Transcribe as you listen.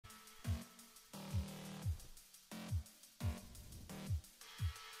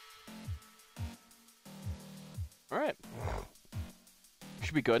Alright.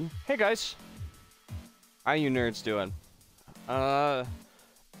 Should be good. Hey guys. How you nerds doing?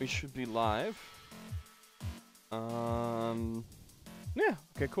 We should be live. Yeah,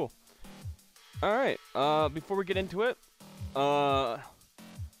 okay, cool. Alright, before we get into it,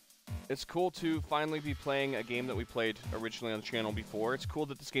 it's cool to finally be playing a game that we played originally on the channel before. It's cool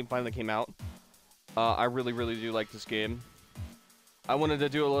that this game finally came out. I really, really do like this game. I wanted to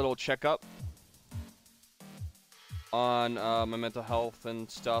do a little checkup on my mental health and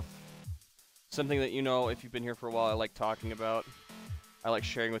stuff. Something that, you know, if you've been here for a while, I like talking about. I like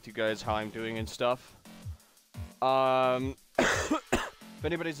sharing with you guys how I'm doing and stuff. If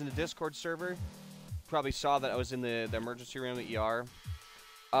anybody's in the Discord server, probably saw that I was in the emergency room at the ER.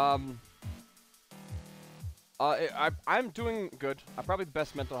 I'm doing good. I'm probably the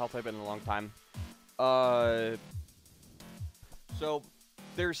best mental health I've been in a long time. So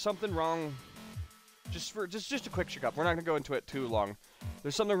there's something wrong. Just a quick checkup. We're not gonna go into it too long.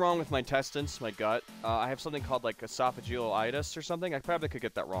 There's something wrong with my intestines, my gut. I have something called like esophageal-itis or something. I probably could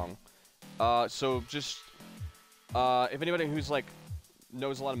get that wrong. So just if anybody who's like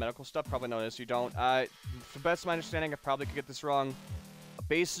knows a lot of medical stuff, probably know this. You don't. To the best of my understanding, I probably could get this wrong.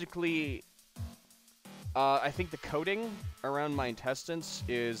 Basically, I think the coating around my intestines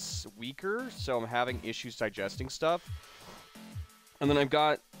is weaker, so I'm having issues digesting stuff. And then I've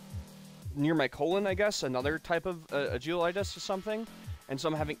got near my colon, I guess, another type of agiolitis or something. And so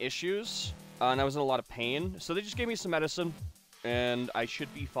I'm having issues, and I was in a lot of pain. So they just gave me some medicine, and I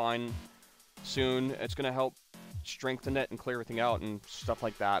should be fine soon. It's going to help strengthen it and clear everything out and stuff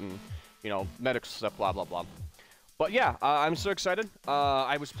like that, and, you know, medical stuff, blah, blah, blah. But yeah, I'm so excited.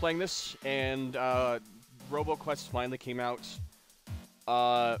 I was playing this, and Robo Quest finally came out.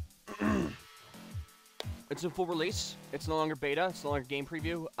 It's in full release. It's no longer beta. It's no longer game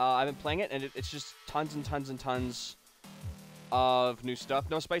preview. I've been playing it, and it's just tons and tons and tons of new stuff.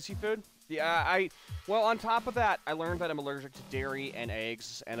 No spicy food. Yeah, well, on top of that, I learned that I'm allergic to dairy and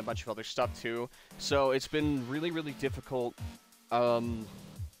eggs and a bunch of other stuff, too. So it's been really, really difficult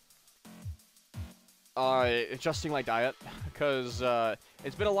adjusting my diet, because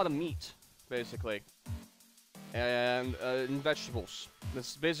it's been a lot of meat, basically, and vegetables.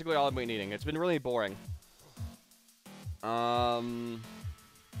 That's basically all I've been eating. It's been really boring.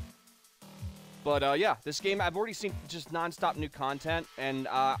 Yeah, this game, I've already seen just non-stop new content, and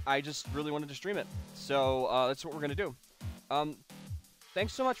I just really wanted to stream it. So that's what we're gonna do.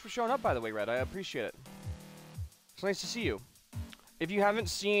 Thanks so much for showing up, by the way, Red. I appreciate it. It's nice to see you. If you haven't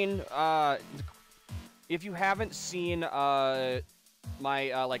seen my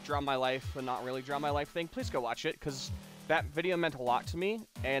like Draw My Life and Not Really Draw My Life thing, please go watch it, because that video meant a lot to me,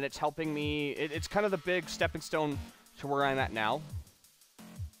 and it's helping me. It's kind of the big stepping stone to where I'm at now.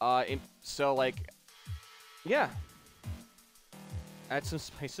 So, like, yeah. Add some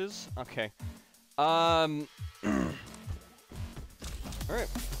spices? Okay. Alright.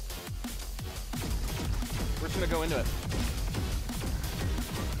 We're just gonna go into it.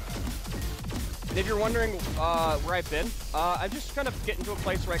 And if you're wondering, where I've been, I'm just kind of getting to a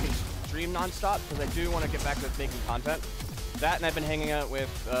place where I can stream non-stop, because I do want to get back to making content. That, and I've been hanging out with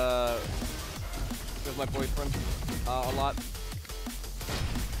my boyfriend, a lot.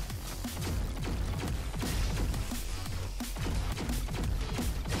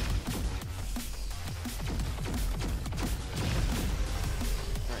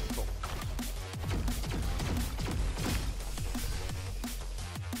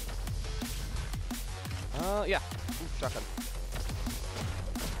 Yeah. Ooh, shotgun.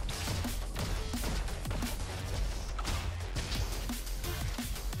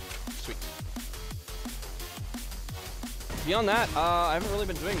 Sweet. Beyond that, I haven't really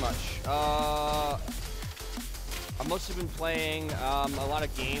been doing much. I've mostly been playing a lot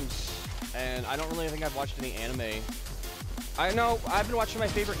of games, and I don't really think I've watched any anime. I know, I've been watching my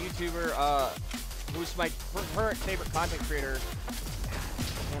favorite YouTuber, who's my current favorite content creator.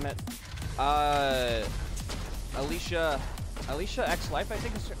 Damn it. Alicia X Life, I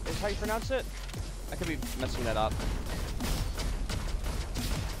think is how you pronounce it. I could be messing that up.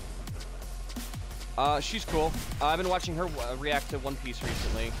 She's cool. I've been watching her react to One Piece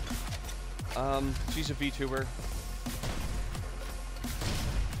recently. She's a VTuber.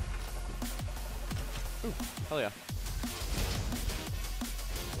 Ooh, hell yeah.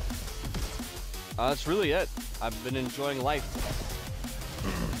 That's really it. I've been enjoying life.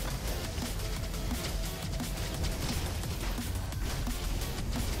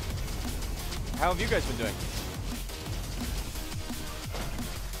 How have you guys been doing?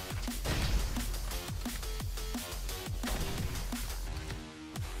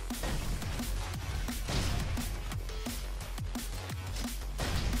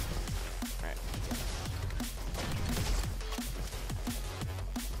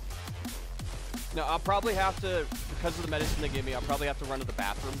 No, I'll probably have to, because of the medicine they gave me, I'll probably have to run to the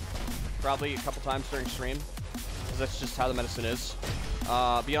bathroom. Probably a couple times during stream. Because that's just how the medicine is.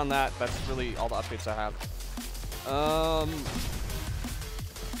 Beyond that, that's really all the updates I have.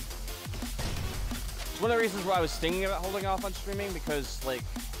 It's one of the reasons why I was thinking about holding off on streaming, because, like,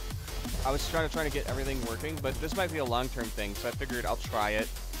 I was trying to get everything working, but this might be a long-term thing, so I figured I'll try it.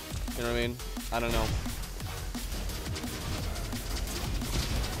 You know what I mean? I don't know.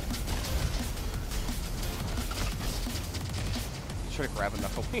 Try to grab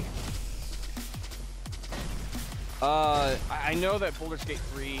enough of me. I know that Baldur's Gate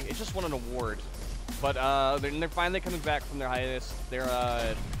 3, it just won an award, but they're finally coming back from their hiatus.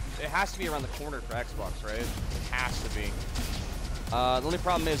 It has to be around the corner for Xbox, right? It has to be. The only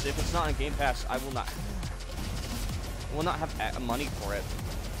problem is, if it's not on Game Pass, I will not have money for it.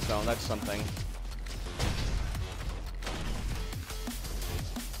 So that's something.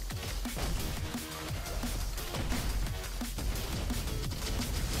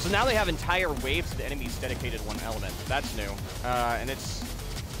 So now they have entire waves of enemies dedicated to one element. That's new, and that's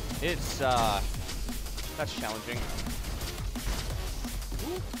challenging.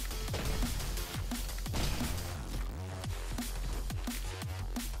 Ooh.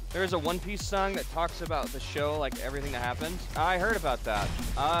 There's a One Piece song that talks about the show, like everything that happened. I heard about that.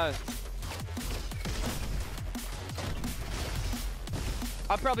 I'll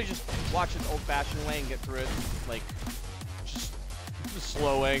probably just watch it old-fashioned way and get through it, like, just the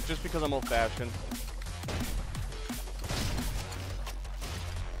slow way, just because I'm old-fashioned.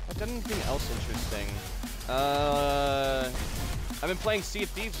 I've done anything else interesting? I've been playing Sea of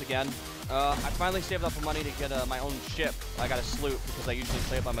Thieves again. I finally saved up the money to get my own ship. I got a sloop because I usually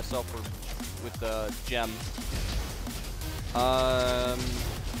play it by myself with the gem.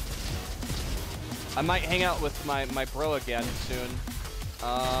 I might hang out with my bro again soon.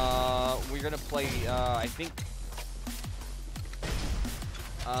 We're gonna play, I think,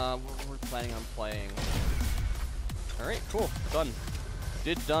 what we're planning on playing. Alright, cool, done.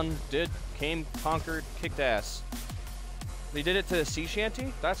 Did, came, conquered, kicked ass. They did it to the sea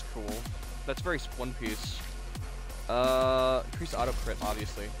shanty? That's cool. That's very One Piece. Increased auto crit,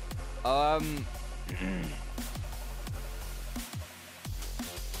 obviously. I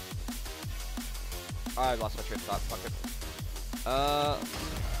lost my train of thought, fuck it.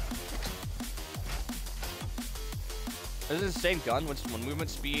 This is the same gun, which is 1 movement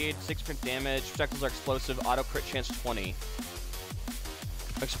speed, 6% damage, projectiles are explosive, auto crit chance 20.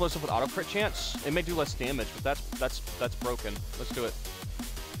 Explosive with auto crit chance? It may do less damage, but that's broken. Let's do it.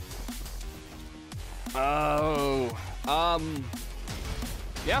 Oh,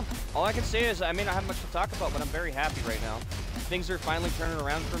 yeah, all I can say is I may not have much to talk about, but I'm very happy right now. Things are finally turning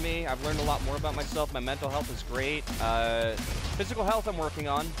around for me. I've learned a lot more about myself. My mental health is great. Physical health I'm working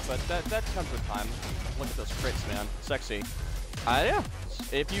on, but that comes with time. Look at those crits, man. Sexy. Yeah.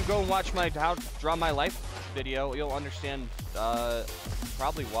 If you go and watch my How to Draw My Life video, you'll understand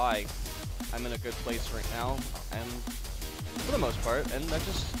probably why I'm in a good place right now, and for the most part, and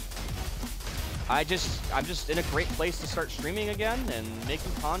I'm just in a great place to start streaming again and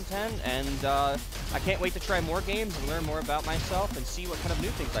making content, and I can't wait to try more games and learn more about myself and see what kind of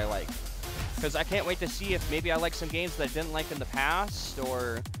new things I like. Because I can't wait to see if maybe I like some games that I didn't like in the past,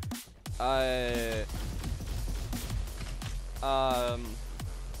 or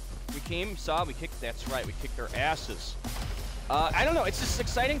we kicked, that's right, we kicked their asses. I don't know, it's this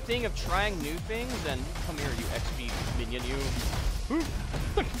exciting thing of trying new things, and come here, you XP minion, you.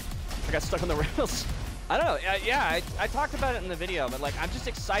 I got stuck on the rails. I don't know, yeah, I talked about it in the video, but like, I'm just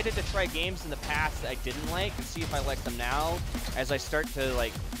excited to try games in the past that I didn't like and see if I like them now as I start to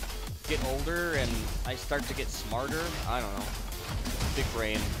like get older and I start to get smarter. I don't know, big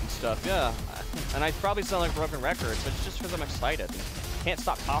brain and stuff, yeah. And I probably sound like a broken record, but it's just because I'm excited. Can't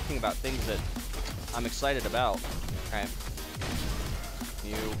stop talking about things that I'm excited about. Okay.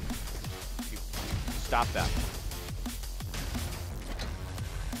 You stop that.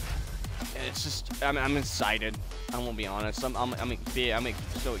 It's just, I'm excited. I won't be honest. I'm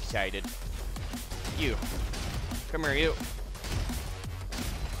so excited. You, come here, you.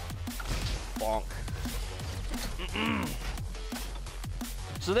 Bonk.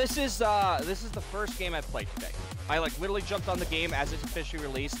 So this is the first game I've played today. I like literally jumped on the game as it's officially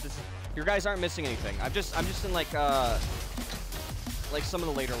released. Your guys aren't missing anything. I'm just in like some of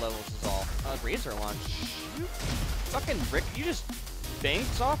the later levels is all. Razor launch. You fucking Rick, you just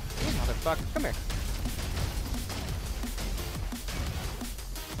bangs off? You motherfucker, come here.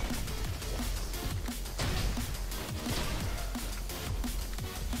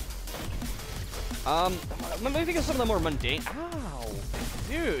 Let me think of some of the more mundane. Ow,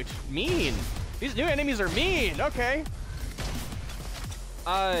 dude, mean. These new enemies are mean. Okay.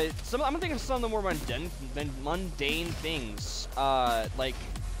 I'm gonna think of some of the more mundane things. Like,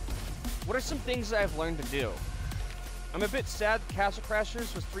 what are some things that I've learned to do? I'm a bit sad Castle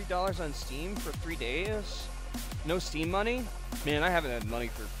Crashers was $3 on Steam for 3 days. No Steam money? Man, I haven't had money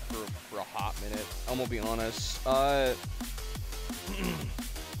for a hot minute. I'm gonna be honest.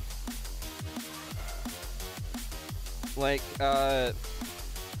 Like,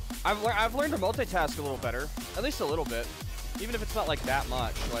 I've learned to multitask a little better. At least a little bit. Even if it's not like that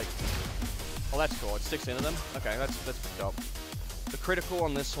much. Like, oh, that's cool. It's 6 into them? Okay, that's pretty dope. The critical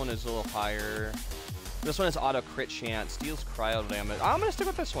on this one is a little higher. This one is auto crit chance, deals cryo damage. I'm gonna stick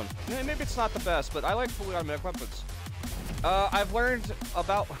with this one. Maybe it's not the best, but I like fully automatic weapons. I've learned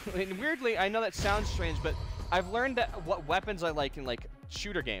about, and weirdly, I know that sounds strange, but I've learned that what weapons I like in like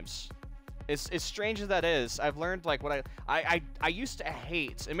shooter games. As strange as that is, I've learned like what I used to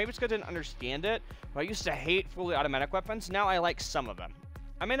hate, and maybe it's because I didn't understand it, but I used to hate fully automatic weapons. Now I like some of them.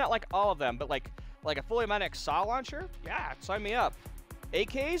 I may not like all of them, but like a fully automatic saw launcher, yeah, sign me up.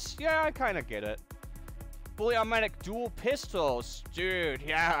 AKs, yeah, I kind of get it. Fully automatic dual pistols, dude,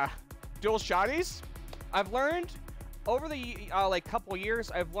 yeah. Dual shotties? I've learned over the like couple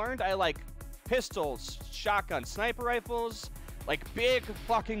years, I've learned I like pistols, shotguns, sniper rifles, like big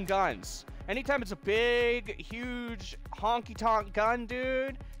fucking guns. Anytime it's a big, huge, honky-tonk gun,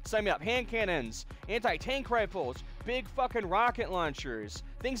 dude, sign me up. Hand cannons, anti-tank rifles, big fucking rocket launchers,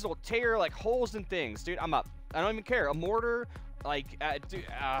 things that will tear like holes in things, dude. I'm up. I don't even care. A mortar, like, dude,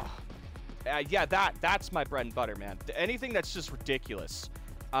 yeah, that's my bread and butter, man. Anything that's just ridiculous,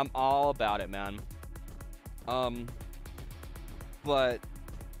 I'm all about it, man.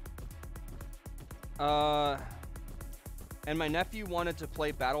 And my nephew wanted to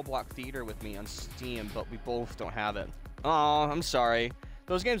play Battle Block Theater with me on Steam, but we both don't have it. Oh, I'm sorry.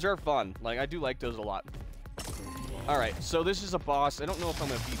 Those games are fun. Like, I do like those a lot. Alright, so this is a boss. I don't know if I'm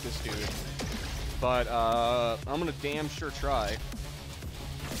gonna beat this dude, but I'm gonna damn sure try.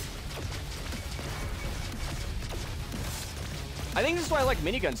 I think this is why I like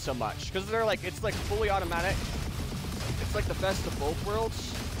miniguns so much, because they're like, it's like fully automatic. It's like the best of both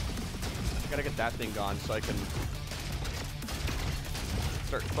worlds. Gotta get that thing gone so I can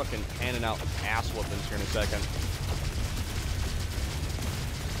start fucking handing out ass whoopings here in a second.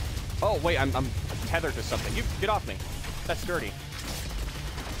 Oh wait, I'm tethered to something. You get off me. That's dirty.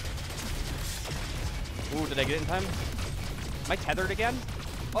 Ooh, did I get it in time? Am I tethered again?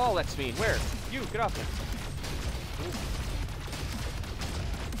 Oh, that's mean. Where? You get off me. Ooh.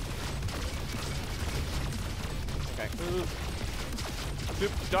 Okay. Ooh.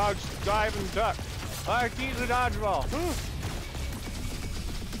 Dodge, dive, and duck. I keep the dodgeball.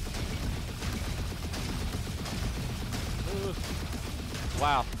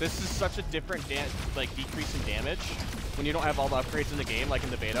 Wow, this is such a different like decrease in damage when you don't have all the upgrades in the game, like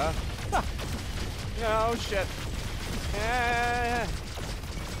in the beta. Oh shit.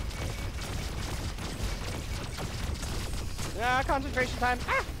 Concentration time.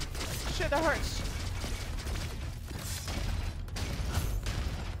 Ah! Shit, that hurts.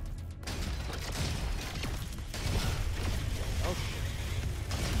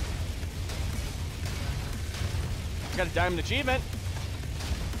 Got a diamond achievement.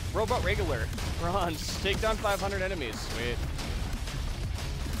 Robot regular. Bronze. Take down 500 enemies. Sweet.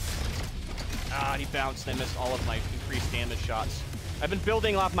 Ah, he bounced. I missed all of my increased damage shots. I've been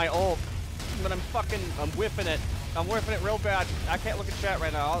building off my ult, but I'm whiffing it. I'm whiffing it real bad. I can't look at chat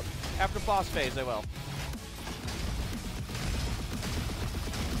right now. After boss phase, I will.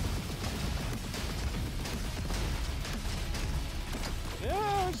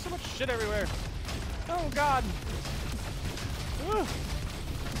 Yeah, there's so much shit everywhere. Oh, God.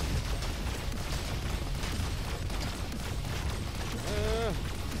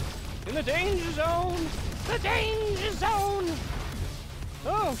 In the danger zone! The danger zone!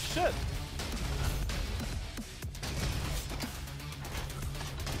 Oh, shit.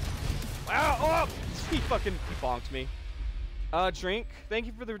 Wow, oh! He bonked me. Drink. Thank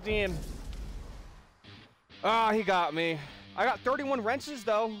you for the redeem. Ah, he got me. I got 31 wrenches,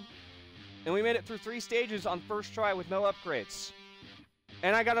 though. And we made it through 3 stages on first try with no upgrades.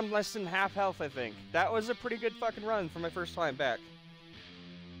 And I got him less than half health, I think. That was a pretty good fucking run for my first time back.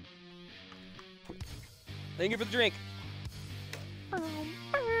 Thank you for the drink.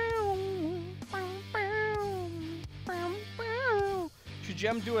 Should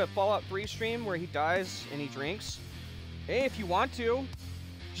Jem do a Fallout 3 stream where he dies and he drinks? Hey, if you want to.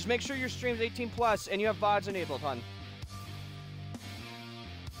 Just make sure your stream's 18+ and you have VODs enabled, hon.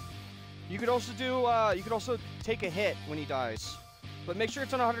 You could also do, you could also take a hit when he dies. But make sure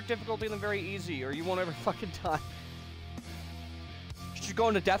it's on a harder difficulty than very easy, or you won't ever fucking die. You should go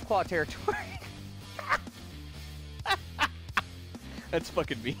into Deathclaw territory. That's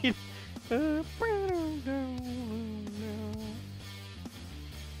fucking mean.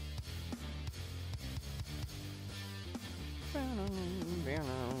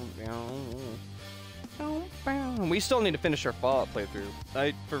 We still need to finish our Fallout playthrough.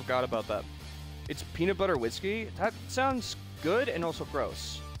 I forgot about that. It's peanut butter whiskey? That sounds good and also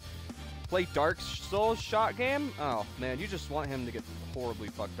gross. Play Dark Souls shot game? Oh, man, you just want him to get horribly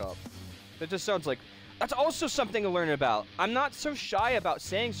fucked up. That just sounds like... That's also something to learn about. I'm not so shy about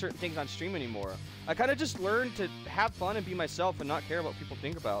saying certain things on stream anymore. I kind of just learned to have fun and be myself and not care about what people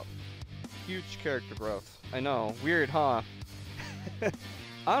think about. Huge character growth. I know. Weird, huh?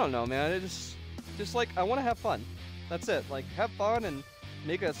 I don't know, man. It's just like, I want to have fun. That's it. Like, have fun and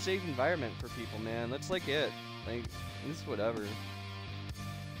make a safe environment for people, man. That's like it. Like, it's whatever.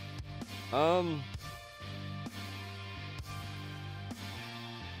 Hold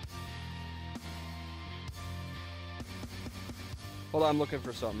on, I'm looking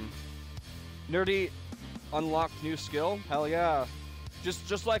for something. Nerdy unlocked new skill? Hell yeah.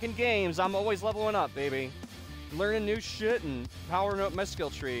 Just like in games, I'm always leveling up, baby. Learning new shit and powering up my skill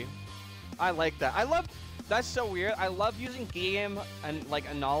tree. I like that. I love... That's so weird. I love using game and, like,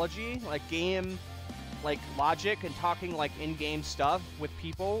 analogy, like, game, like, logic and talking, like, in-game stuff with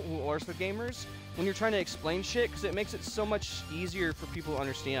people who are also gamers when you're trying to explain shit, because it makes it so much easier for people to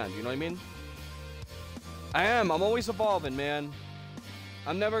understand, you know what I mean? I'm always evolving, man.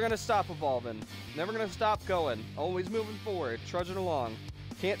 I'm never gonna stop evolving. Never gonna stop going. Always moving forward, trudging along.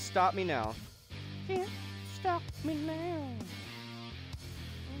 Can't stop me now. Can't stop me now.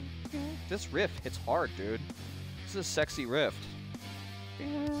 This riff hits hard, dude. This is a sexy riff.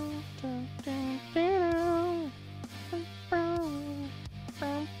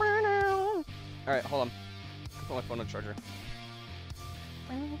 Alright, hold on. Put my phone on charger.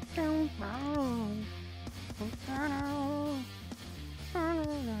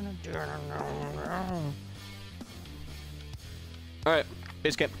 Alright,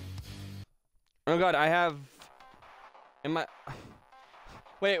 base camp. Oh god, I have...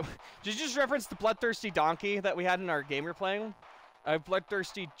 Wait, did you just reference the bloodthirsty donkey that we had in our game we're playing? I have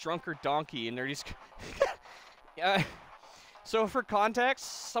bloodthirsty drunkard donkey, and they're just... So for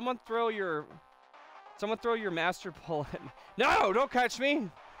context, someone throw your master ball at me. No, don't catch me!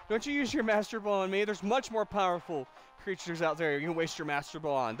 Don't you use your master ball on me. There's much more powerful creatures out there you can waste your master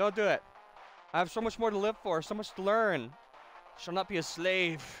ball on. Don't do it. I have so much more to live for, so much to learn. Shall not be a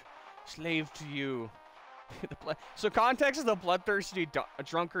slave to you. So context is the bloodthirsty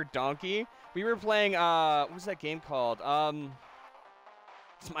drunkard donkey. We were playing, what was that game called?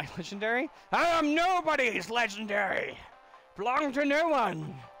 It's my legendary? I am nobody's legendary. Belong to no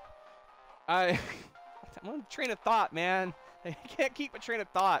one. I'm on a train of thought, man. I can't keep a train of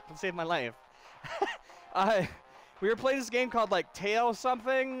thought to save my life. We were playing this game called, like, Tail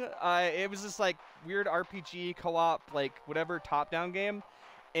something. It was this, like, weird RPG co-op, like, whatever, top-down game.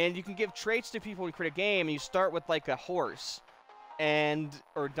 And you can give traits to people when you create a game, and you start with, like, a horse.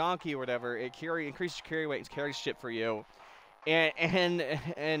 Or donkey or whatever. It increases your carry weight and carries shit for you. And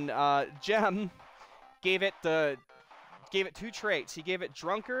Jem gave it two traits. He gave it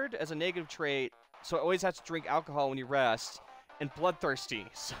drunkard as a negative trait, so it always has to drink alcohol when you rest, and bloodthirsty.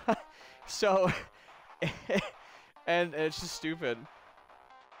 So and it's just stupid.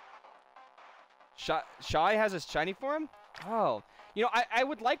 Shy has his shiny form? Oh. You know, I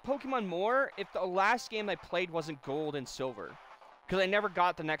would like Pokemon more if the last game I played wasn't gold and silver. Because I never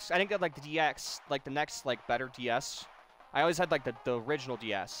got the next... I didn't get, like, the DX, like, the next, like, better DS. I always had, like, the original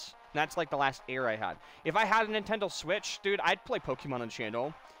DS. And that's, like, the last era I had. If I had a Nintendo Switch, dude, I'd play Pokemon on the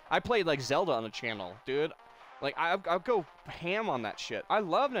channel. I played, like, Zelda on the channel, dude. Like, I'll go ham on that shit. I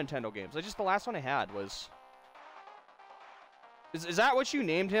love Nintendo games. The last one I had was... Is that what you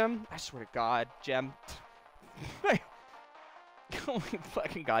named him? I swear to God, Jem. Oh my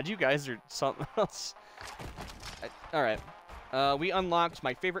fucking God, you guys are something else. Alright. We unlocked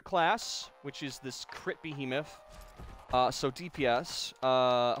my favorite class, which is this crit behemoth. So DPS.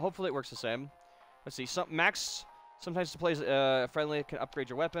 Hopefully it works the same. Let's see. Max sometimes plays friendly can upgrade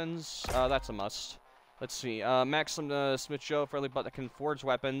your weapons. That's a must. Let's see. Max Smith Joe friendly but that can forge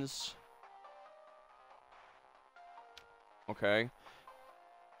weapons. Okay.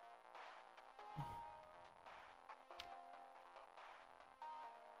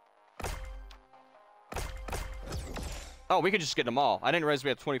 Oh, we could just get them all. I didn't realize we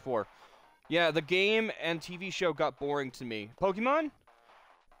had 24. Yeah, the game and TV show got boring to me. Pokemon?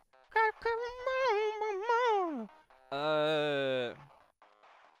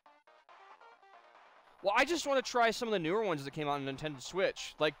 Well, I just want to try some of the newer ones that came out on Nintendo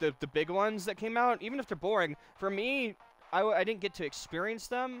Switch. Like, the big ones that came out, even if they're boring. For me, I didn't get to experience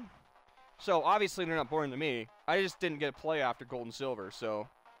them. So, obviously, they're not boring to me. I just didn't get to play after Gold and Silver, so...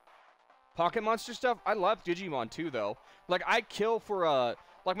 Pocket Monster stuff, I love Digimon, too, though. Like, I kill for,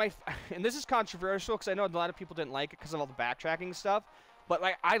 like, my... And this is controversial, because I know a lot of people didn't like it because of all the backtracking stuff. But,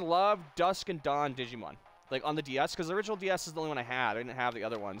 like, I love Dusk and Dawn Digimon. Like, on the DS, because the original DS is the only one I had. I didn't have the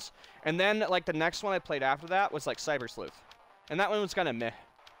other ones. And then, like, the next one I played after that was, like, Cyber Sleuth. And that one was kind of meh.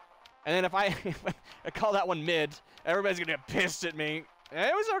 And then if I call that one mid, everybody's going to get pissed at me.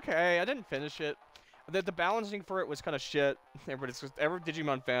 It was okay. I didn't finish it. The balancing for it was kind of shit. Every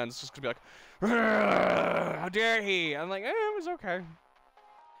Digimon fan's just going to be like, how dare he? I'm like, it was okay.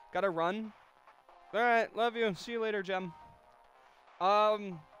 Gotta run. Alright, love you. See you later, Gem.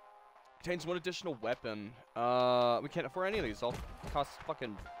 Contains one additional weapon. We can't afford any of these. All cost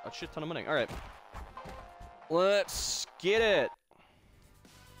fucking a shit ton of money. Alright. Let's get it.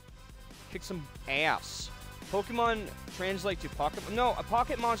 Kick some ass. Pokemon translate to pocket... No, a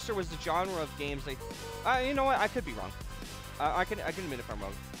Pocket Monster was the genre of games they... you know what? I could be wrong. I can admit if I'm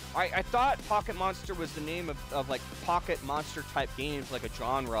wrong. I thought Pocket Monster was the name of like, Pocket Monster type games, like a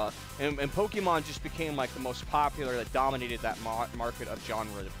genre. And Pokemon just became, like, the most popular that dominated that market of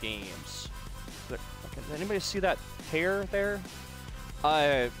genre of games. Did anybody see that hair there?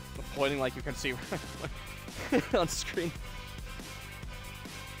 Pointing like you can see on screen.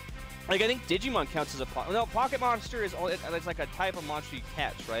 Like, I think Digimon counts as a Pocket Monster is it's like a type of monster you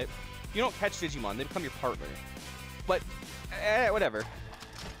catch, right? You don't catch Digimon; they become your partner. But, whatever. All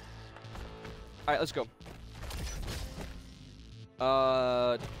right, let's go.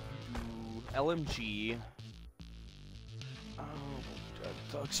 LMG. Oh,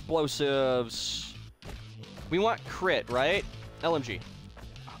 explosives. We want crit, right? LMG.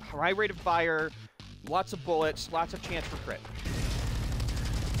 High rate of fire, lots of bullets, lots of chance for crit.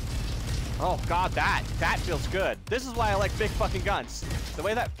 Oh god, that feels good. This is why I like big fucking guns. The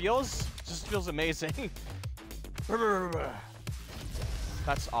way that feels, just feels amazing.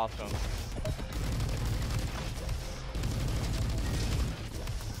 That's awesome.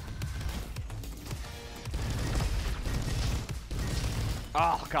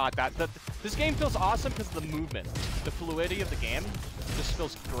 Oh god, this game feels awesome because of the movement. The fluidity of the game just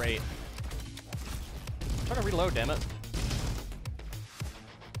feels great. I'm trying to reload, damn it.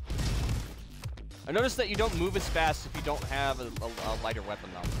 I noticed that you don't move as fast if you don't have a lighter weapon,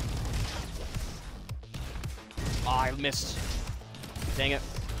 though. Oh, I missed. Dang it.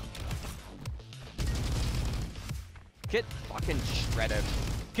 Get fucking shredded.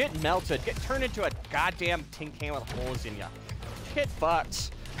 Get melted. Get turned into a goddamn tin can with holes in ya. Get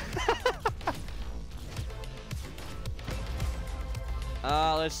fucked.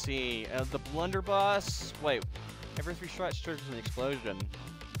 Let's see. The blunderbuss. Wait. Every 3 shots triggers an explosion.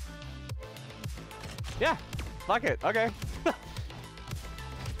 Yeah, fuck it. Okay.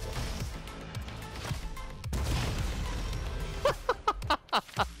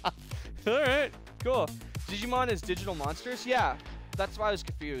 Alright, cool. Digimon is digital monsters? Yeah, that's why I was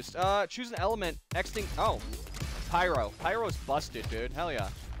confused. Choose an element. Next thing. Oh, Pyro. Pyro's busted, dude. Hell yeah.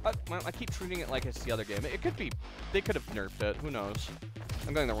 Well, I keep treating it like it's the other game. It could be. They could have nerfed it. Who knows?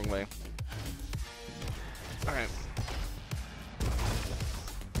 I'm going the wrong way. Alright.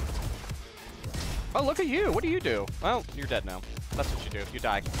 Oh, look at you. What do you do? Well, you're dead now. That's what you do. You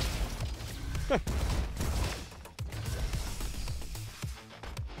die. What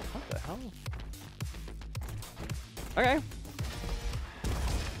the hell? Okay.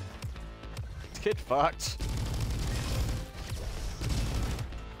 Get fucked.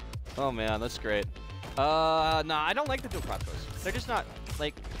 Oh man, that's great. Nah, I don't like the dual crossbows. They're just not,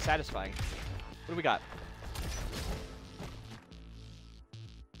 like, satisfying. What do we got?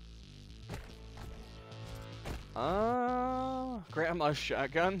 Grandma's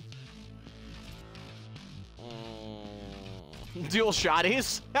shotgun. Dual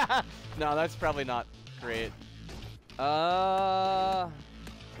shotties? No, that's probably not great. One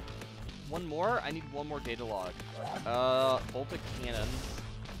more? I need one more data log. Volta cannon.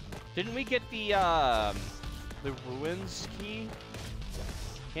 Didn't we get the ruins key?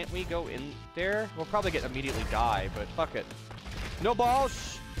 Can't we go in there? We'll probably immediately die, but fuck it. No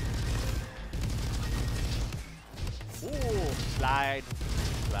balls! Ooh, slide.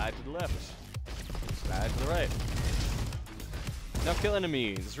 Slide to the left. Slide to the right. Now kill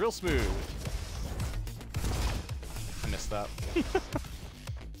enemies. Real smooth. I missed that.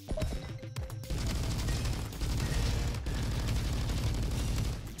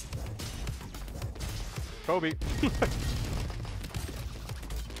 Kobe.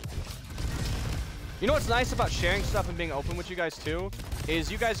 You know what's nice about sharing stuff and being open with you guys too,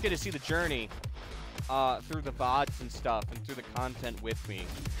 is you guys get to see the journey through the VODs and stuff and through the content with me,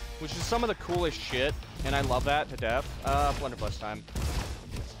 which is some of the coolest shit, and I love that to death. Blunderbuss time.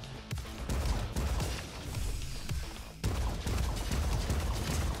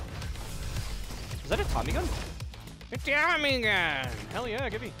 Is that a Tommy gun? A Tommy gun! Hell yeah,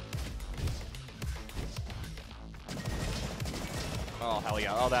 give me. Oh, hell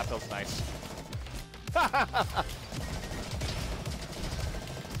yeah. Oh, that feels nice. Get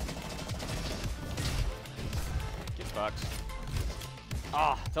fucked.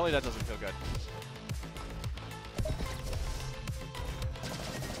 Ah, oh, tell me that doesn't feel good.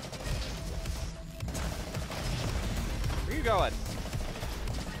 Where are you going?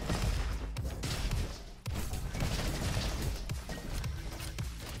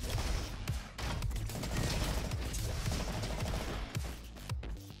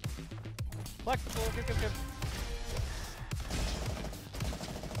 Flexible, good.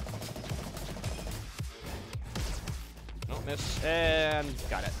 Don't miss, and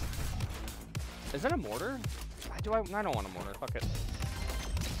got it. Is that a mortar? I don't want a mortar, fuck it.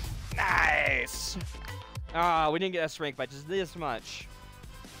 Nice! Ah, we didn't get S rank by just this much.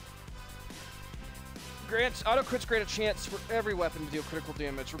 Grants, auto crits grant a chance for every weapon to deal critical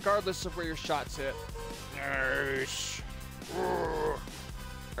damage, regardless of where your shots hit. Nice.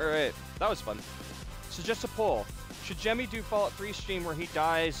 Alright, that was fun. So just a poll. Should Jemmy do Fallout 3 stream where he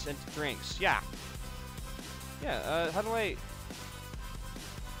dies and drinks? Yeah. Yeah, how do I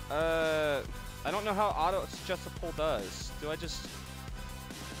don't know how auto suggest a poll does. Do I just...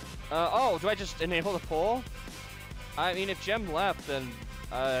 oh, do I just enable the poll? I mean, if Jem left, then,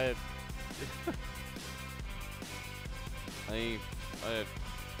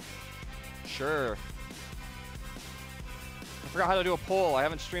 sure. I forgot how to do a poll. I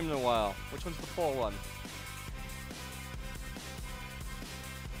haven't streamed in a while. Which one's the poll one?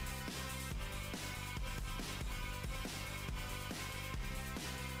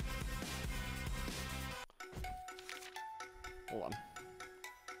 Hold on.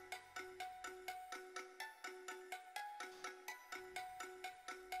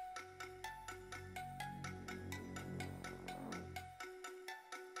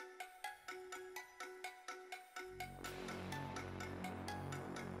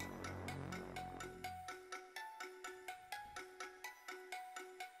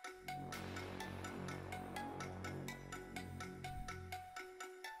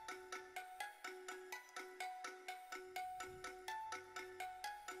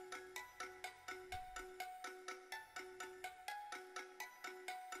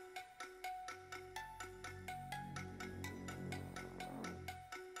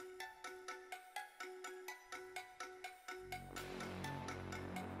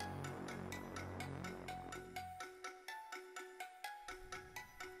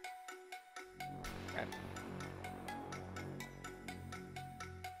 Okay.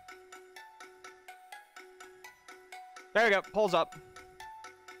 There we go. Pulls up.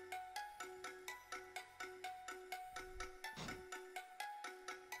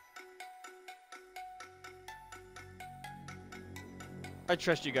 I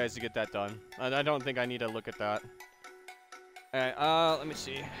trust you guys to get that done. I don't think I need to look at that. Alright, let me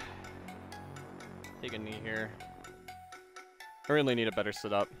see. Take a knee here. I really need a better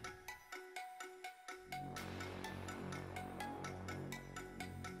setup.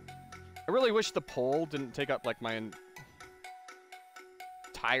 I really wish the poll didn't take up, like, my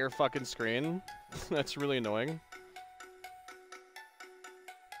entire fucking screen. That's really annoying.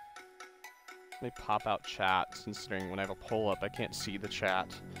 Let me pop out chat, considering when I have a poll up, I can't see the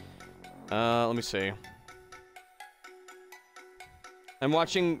chat. Let me see. I'm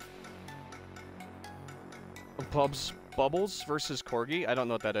watching Bubbles versus Corgi. I don't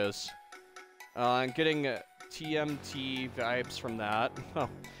know what that is. I'm getting TMT vibes from that. Oh.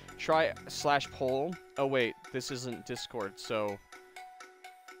 Try /poll. Oh wait, this isn't Discord, so...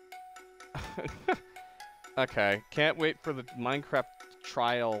 Okay, can't wait for the Minecraft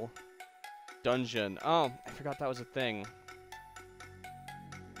trial dungeon. Oh, I forgot that was a thing.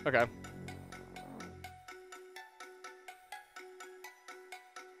 Okay.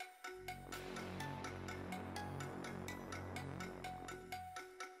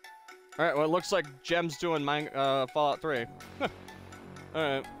 Alright, well it looks like Jem's doing Fallout 3.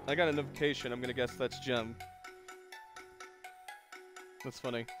 Alright, I got a notification. I'm gonna guess that's Jem. That's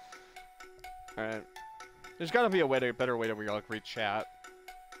funny. Alright. There's gotta be a better way to like read chat.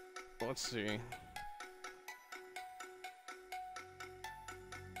 Let's see.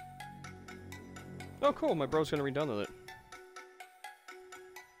 Oh cool, my bro's gonna redone with it.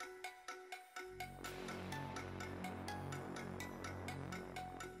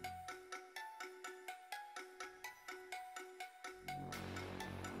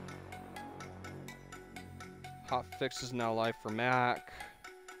 Hotfix is now live for Mac.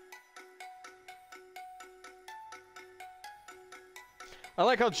 I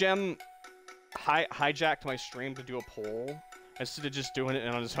like how Jem hijacked my stream to do a poll instead of just doing it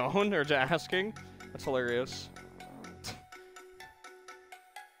on his own or just asking. That's hilarious.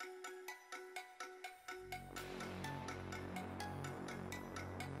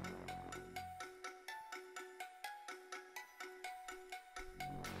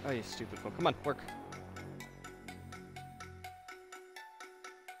 Oh, you stupid phone. Come on, work.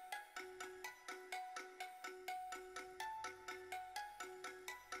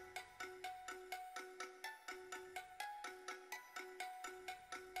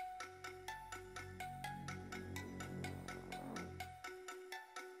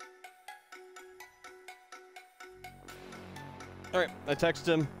 Alright, I texted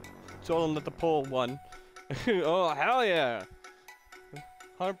him, told him that the poll won. Oh, hell yeah!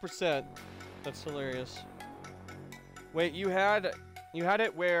 100%. That's hilarious. Wait, you had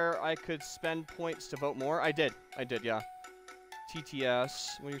it where I could spend points to vote more? I did, yeah.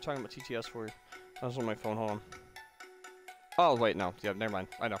 TTS. What are you talking about TTS for? That was on my phone, hold on. Oh, wait, no. Yeah, never mind.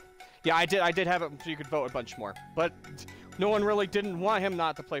 I know. Yeah, I did have it so you could vote a bunch more. But no one really didn't want him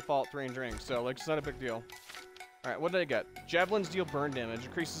not to play Fallout 3 and Drink, so, like, it's not a big deal. Alright, what did I get? Javelins deal burn damage.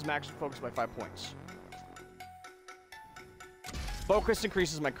 Increases maximum focus by 5 points. Focus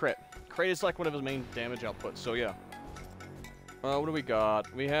increases my crit. Crit is like one of his main damage outputs, so yeah. What do we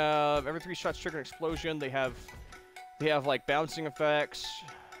got? We have every 3 shots trigger an explosion. They have like bouncing effects.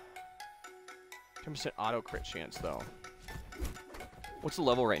 10% auto crit chance though. What's the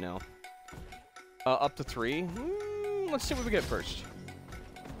level right now? Up to 3. Let's see what we get first.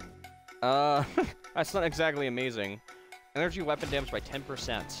 That's not exactly amazing. Energy weapon damage by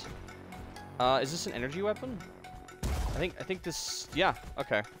 10%. Is this an energy weapon? I think this, yeah,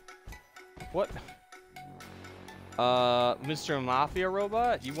 okay. What? Mr. Mafia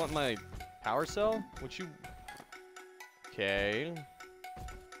Robot? You want my power cell? What you... Okay.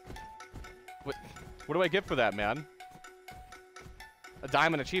 What do I get for that, man? A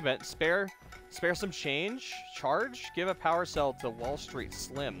diamond achievement. Spare some change? Charge? Give a power cell to Wall Street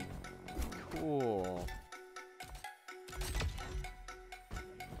Slim. Cool.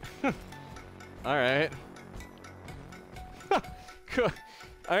 Alright. Cool.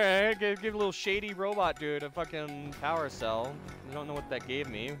 Alright, give a little shady robot dude a fucking power cell. I don't know what that gave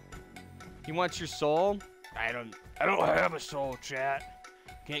me. You want your soul? I don't have a soul, chat.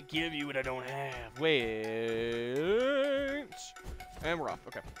 Can't give you what I don't have. Wait. And we're off.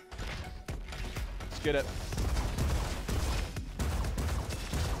 Okay. Let's get it.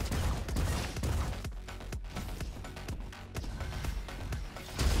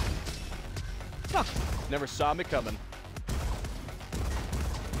 Huh. Never saw me coming.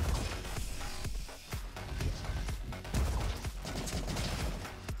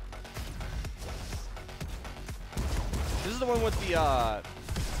 This is the one with the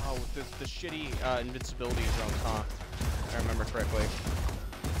the shitty invincibility drones, huh? If I remember correctly.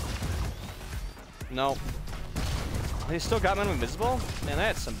 No. They still got me invisible? Man,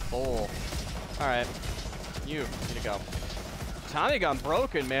 that's some bull. Alright. You need to go. Tommy gun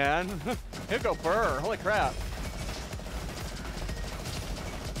broken, man. He'll go burr. Holy crap.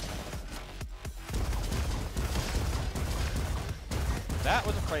 That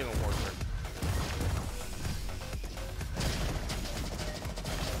was a Craven Warfare.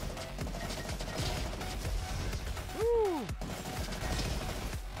 Woo!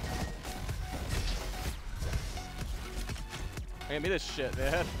 Hand me this shit,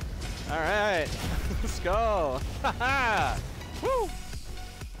 man. Alright. Let's go. Haha! Woo!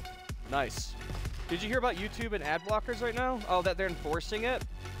 Nice. Did you hear about YouTube and ad blockers right now? Oh, that they're enforcing it?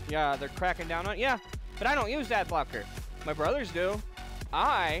 Yeah, they're cracking down on it. Yeah, but I don't use ad blocker. My brothers do.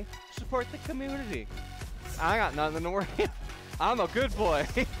 I support the community. I got nothing to worry about. I'm a good boy.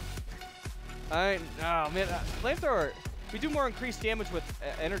 Oh man, flamethrower. We do more increased damage with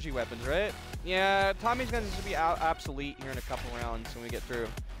energy weapons, right? Yeah, Tommy's gonna just be obsolete here in a couple rounds when we get through.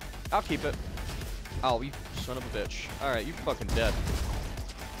 I'll keep it. Oh, you son of a bitch. Alright, you fucking dead.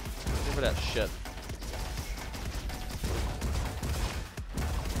 Give her that shit.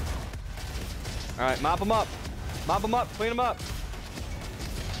 Alright, mop them up. Mop them up, clean them up.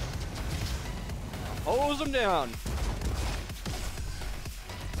 Hose them down.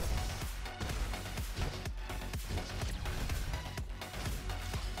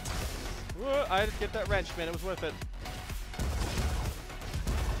 I had to get that wrench, man. It was worth it.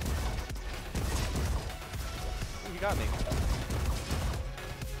 Ooh, he got me.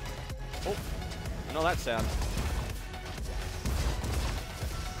 Oh, I know that sound.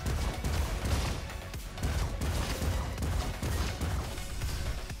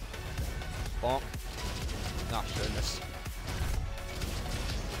 Bonk. Oh, goodness.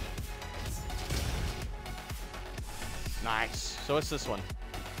 Nice. So what's this one?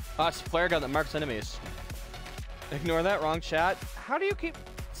 Oh, it's a flare gun that marks enemies. Ignore that, wrong chat. How do you keep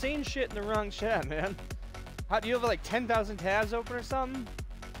saying shit in the wrong chat, man? How do you have like 10,000 tabs open or something?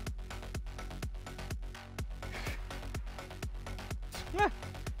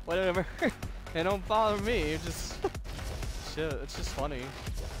 Whatever. Hey, don't bother me. You just shit. It's just funny.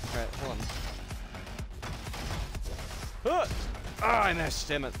 All right, hold on. Ah, I missed.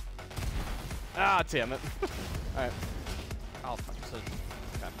 Damn it. Ah, damn it. All right. Oh, fuck. So,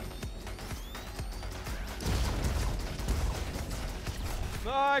 okay.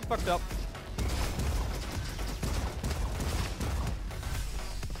 No, I fucked up.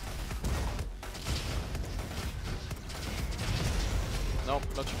 Nope,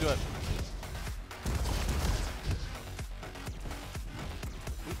 don't you do it.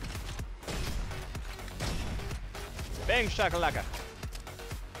 Bang shakalaka.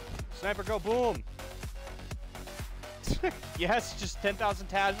 Sniper go boom. Yes, just 10,000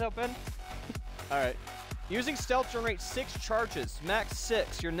 tabs open. Alright. Using stealth generates 6 charges. Max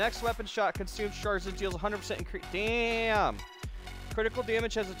 6. Your next weapon shot consumes charges and deals 100% increase. Damn. Critical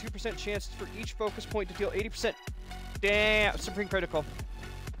damage has a 2% chance for each focus point to deal 80%. Damn. Supreme critical.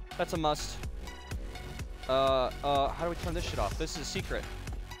 That's a must. How do we turn this shit off? This is a secret.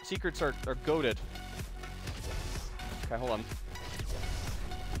 Secrets are goated. Okay, hold on.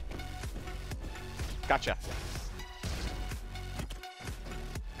 Gotcha.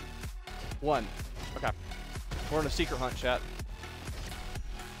 1. Okay. We're on a secret hunt, chat.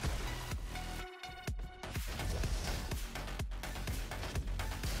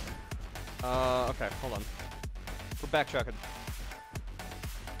 Okay, hold on. We're backtracking.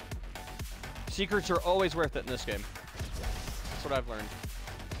 Secrets are always worth it in this game. That's what I've learned.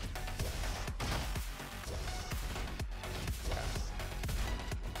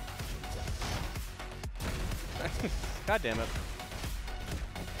 Okay. God damn it.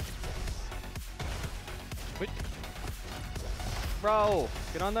 Wait. Bro,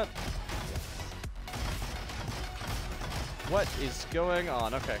 get on that. What is going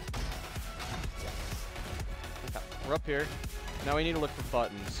on? Okay. Okay. We're up here. Now we need to look for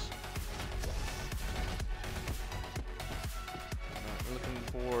buttons. We're looking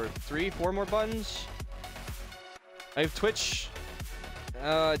for 3, 4 more buttons. I have Twitch,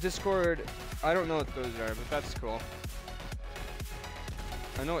 Discord. I don't know what those are, but that's cool.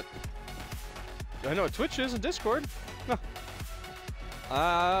 I know what Twitch is and Discord. No.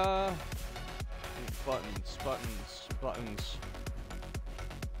 Buttons.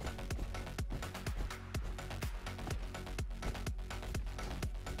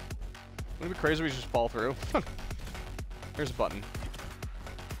 Wouldn't it be crazy if we just fall through? Here's a button.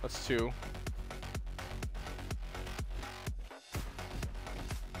 That's 2.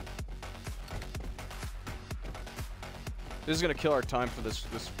 This is gonna kill our time for this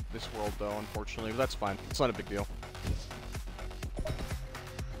world, though, unfortunately. But that's fine. It's not a big deal.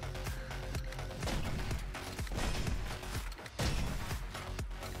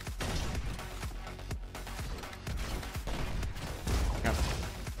 Yeah.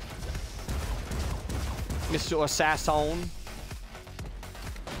 Mr. Assassin.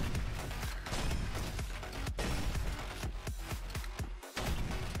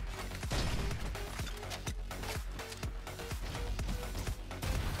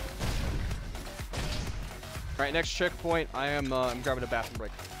 Alright, next checkpoint, I'm grabbing a bathroom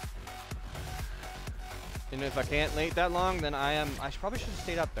break. And if I can't wait that long, then I probably should have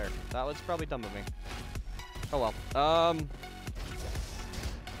stayed up there. That was probably dumb of me. Oh well.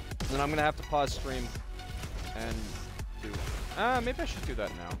 Then I'm gonna have to pause stream and do. Maybe I should do that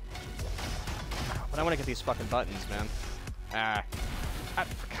now. But I want to get these fucking buttons, man. God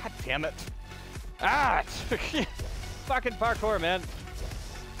damn it. Fucking parkour, man.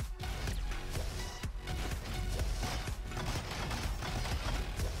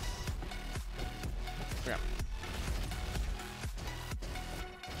 Yeah.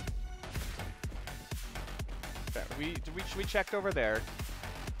 Okay, we checked over there.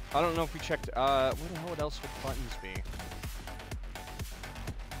 I don't know if we checked, what the hell else would buttons be?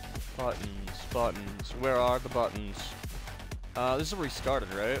 Buttons. Where are the buttons? This is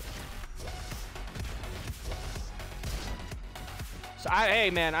restarted, right? So hey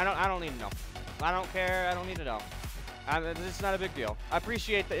man, I don't need to know. I don't care, I don't need to know. This is not a big deal. I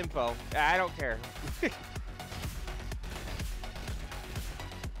appreciate the info. I don't care.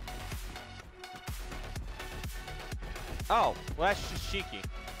 Oh, well that's just cheeky.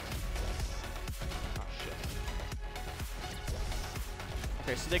 Oh shit.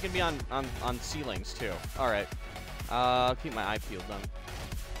 Okay, so they can be on ceilings too. All right. I'll keep my eye peeled then.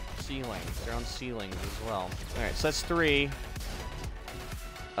 Ceilings. They're on ceilings as well. All right, so that's 3.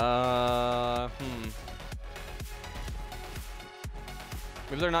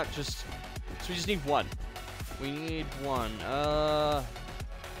 Maybe they're not just. So we just need 1. We need 1. It's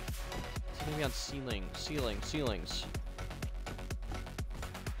gonna be on ceilings.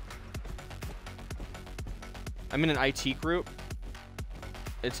 I'm in an IT group.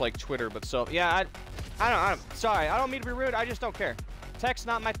 It's like Twitter, but so yeah. Sorry, I don't mean to be rude. I just don't care. Tech's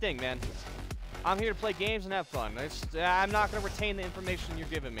not my thing, man. I'm here to play games and have fun. I'm not gonna retain the information you're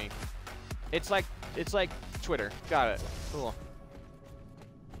giving me. It's like Twitter. Got it. Cool.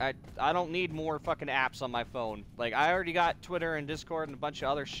 I don't need more fucking apps on my phone. Like, I already got Twitter and Discord and a bunch of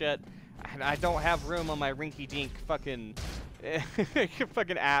other shit. I don't have room on my rinky-dink fucking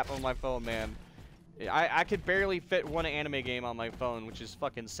fucking app on my phone, man. I could barely fit 1 anime game on my phone, which is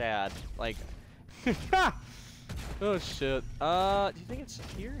fucking sad. Like, oh shit. Do you think it's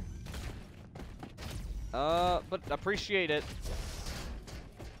here? But appreciate it.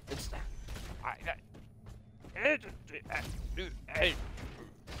 It's.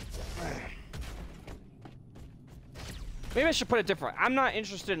 Maybe I should put it different. I'm not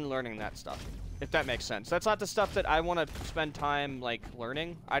interested in learning that stuff, if that makes sense. That's not the stuff that I want to spend time, like,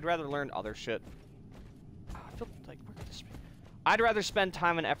 learning. I'd rather learn other shit. I feel like, where could this be? I'd rather spend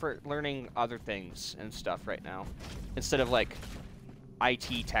time and effort learning other things and stuff right now, instead of, like,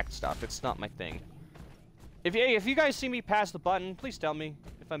 IT tech stuff. It's not my thing. If you guys see me pass the button, please tell me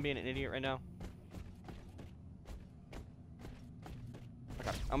if I'm being an idiot right now.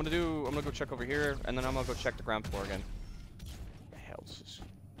 Okay, I'm gonna go check over here, and then I'm gonna go check the ground floor again. What the hell is this?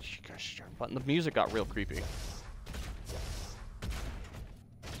 Gosh, button. The music got real creepy.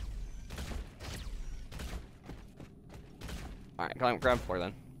 Alright, ground floor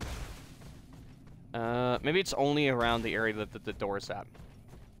then. Maybe it's only around the area that the door is at.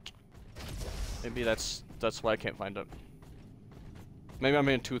 Maybe that's why I can't find it. Maybe I'm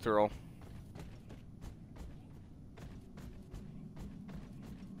being too thorough.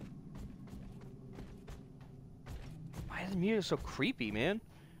 Why is the music so creepy, man?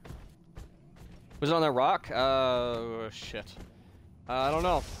 Was it on that rock? Shit. I don't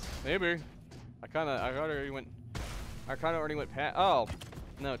know. Maybe. I already went past. Oh,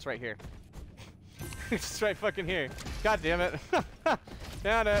 no, it's right here. It's right fucking here. God damn it.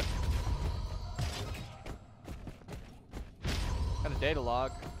 Damn it. Got a data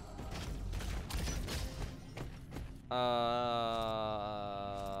log.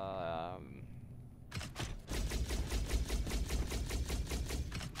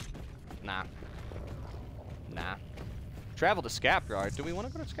 Nah. Travel to Scrapyard. Do we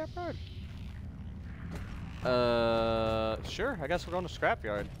want to go to Scrapyard? Sure. I guess we're going to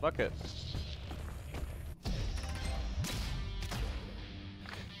Scrapyard. Fuck it.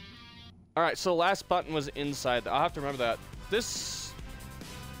 Alright, so the last button was inside. I'll have to remember that. This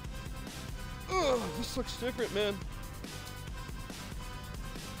looks different, man.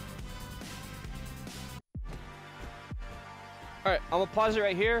 Alright, I'm gonna pause it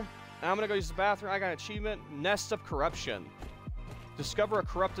right here. And I'm gonna go use the bathroom. I got an achievement. Nest of Corruption. Discover a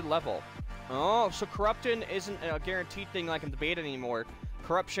corrupted level. Oh, so corruption isn't a guaranteed thing like in the beta anymore.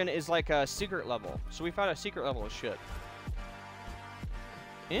 Corruption is like a secret level. So we found a secret level of shit.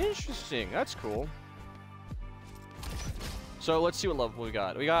 Interesting. That's cool. So let's see what level we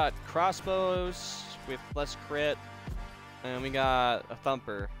got. We got crossbows with less crit. And we got a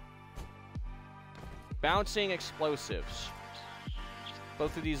thumper. Bouncing explosives.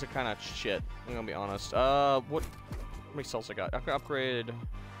 Both of these are kind of shit. I'm gonna be honest. What many cells I got? I can upgrade.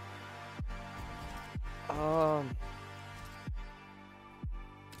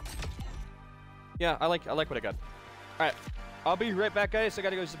 Yeah, I like what I got. All right, I'll be right back, guys. I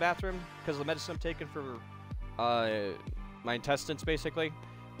gotta go use the bathroom because the medicine I'm taking for my intestines, basically.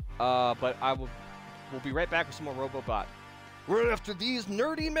 But we'll be right back with some more Robobot. Right after these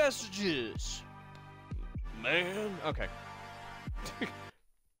nerdy messages, man. Okay.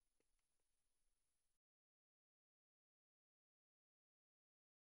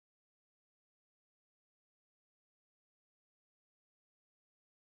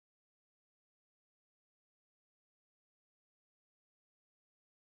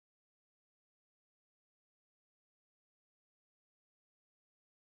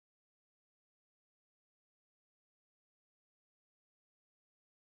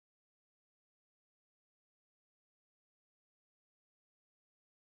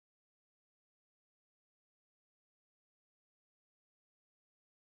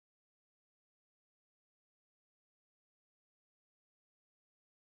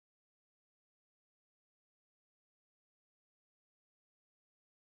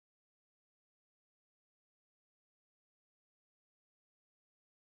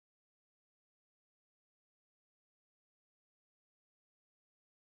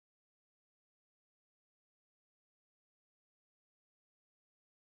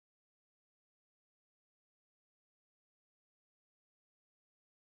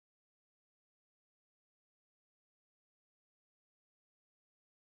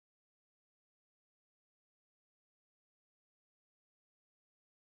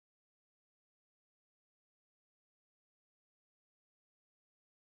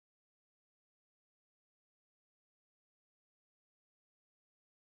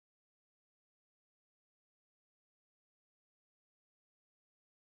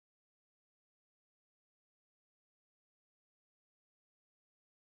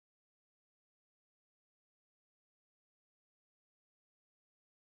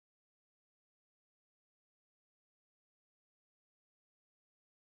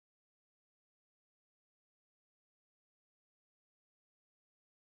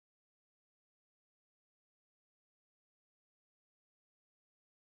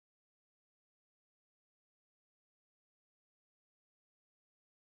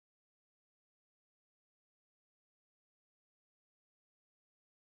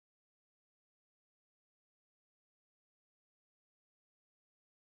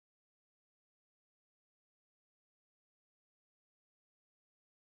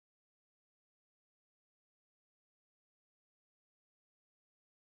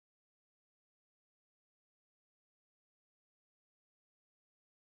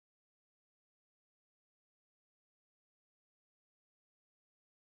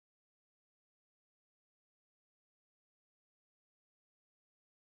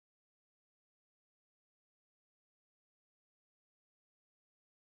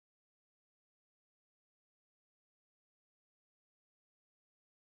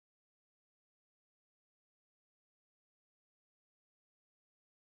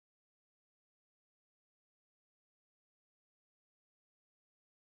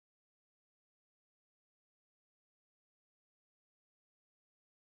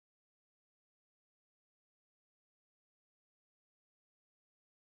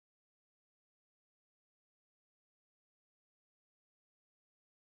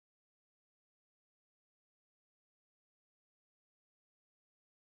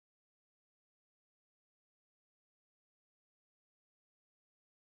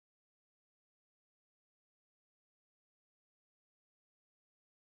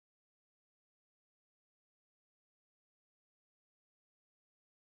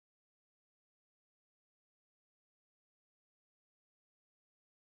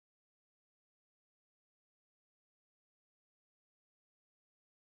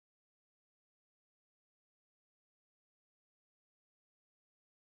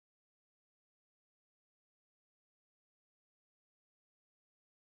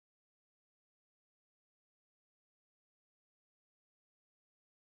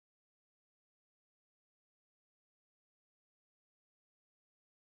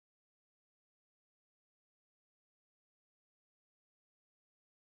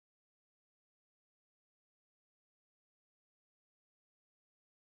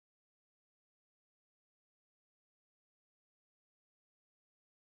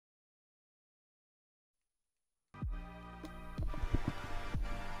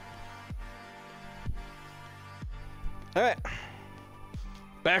 Alright.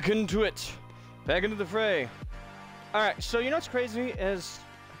 Back into it. Back into the fray. Alright, so you know what's crazy is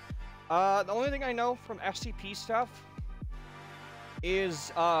the only thing I know from FCP stuff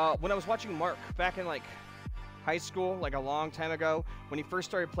is when I was watching Mark back in like high school, like a long time ago, when he first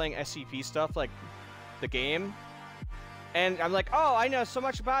started playing SCP stuff, like the game. And I'm like, oh, I know so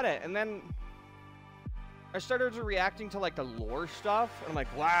much about it. And then I started reacting to like the lore stuff, and I'm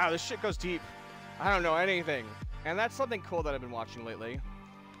like, wow, this shit goes deep. I don't know anything. And that's something cool that I've been watching lately.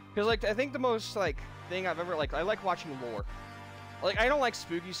 Because like I think the most like thing I've ever like, I like watching lore. Like I don't like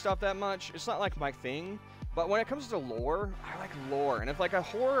spooky stuff that much. It's not like my thing. But when it comes to lore, I like lore. And if like a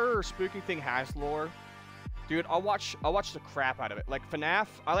horror or spooky thing has lore, dude, I'll watch the crap out of it. Like FNAF,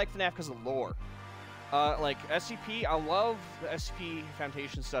 I like FNAF because of lore. Like SCP, I love the SCP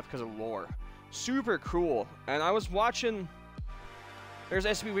Foundation stuff because of lore. Super cool. And I was watching, there's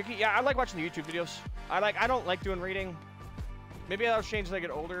SCP Wiki. Yeah, I like watching the YouTube videos. I don't like doing reading. Maybe that'll change as I get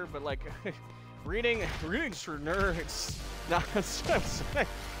older, but like, reading's for nerds. No, it's just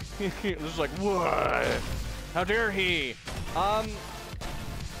like, what? How dare he?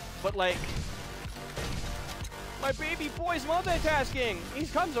 But like, my baby boy's multitasking.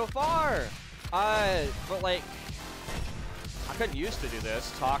 He's come so far. But like, I couldn't used to do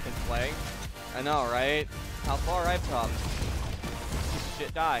this, talk and play. I know, right? How far I've come.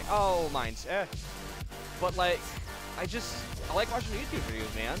 Shit, die. Oh, mine's But like, I like watching YouTube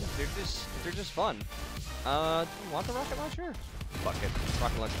videos, man. They're just fun. Do you want the rocket launcher? Fuck it.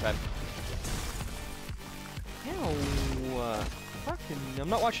 Rocket launcher time. Ew. Fucking, I'm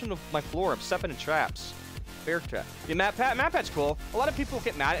not watching my floor. I'm stepping in traps. Bear trap. Yeah, MatPat's cool. A lot of people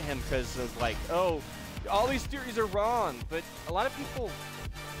get mad at him because of like, oh, all these theories are wrong. But a lot of people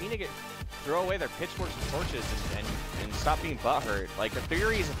need to throw away their pitchforks and torches and stop being butthurt. Like, a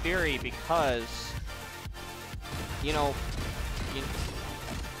theory is a theory because, you know,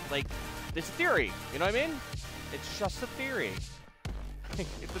 like, it's a theory. You know what I mean? It's just a theory.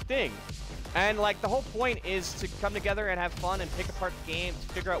 It's a thing. And, like, the whole point is to come together and have fun and pick apart the game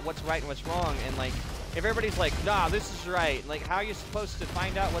to figure out what's right and what's wrong. And, like, if everybody's like, nah, this is right, like, how are you supposed to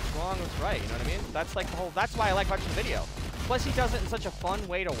find out what's wrong and what's right? You know what I mean? That's, like, that's why I like watching the video. Plus, he does it in such a fun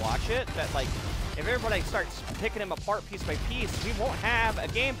way to watch it that, like, if everybody starts picking him apart piece by piece, we won't have a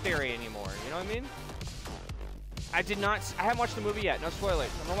game theory anymore. You know what I mean? I haven't watched the movie yet. No spoilers.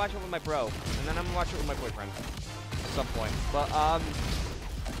 I'm gonna watch it with my bro, and then I'm gonna watch it with my boyfriend at some point. But,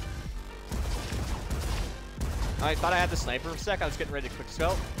 I thought I had the sniper for a sec. I was getting ready to quick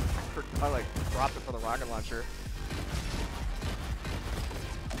scope. I like dropped it for the rocket launcher.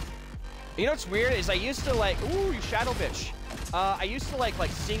 You know what's weird is I used to like, ooh, you shadow bitch. I used to like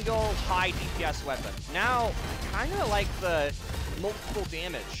single high DPS weapon. Now I kind of like the multiple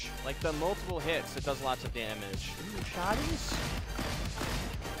damage, like the multiple hits that does lots of damage. Ooh, shotties.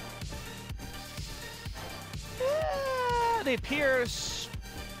 They pierce.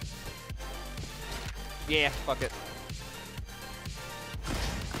 Yeah, fuck it.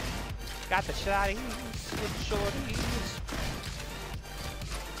 Got the shotties with the shorties.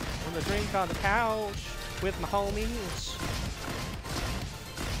 On the drink on the couch with my homies.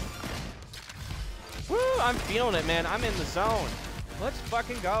 Woo, I'm feeling it, man. I'm in the zone. Let's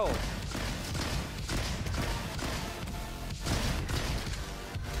fucking go.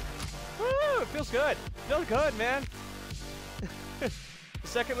 Woo, it feels good. Feels good, man. The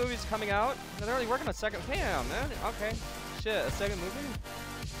second movie's coming out. They're already working on a second. Damn, man. Okay. Shit, a second movie?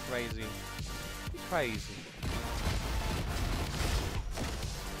 Crazy. Crazy.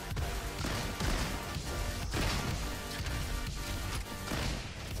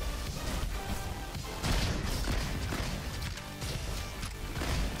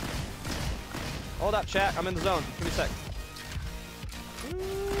 Hold up, chat. I'm in the zone. Give me a sec.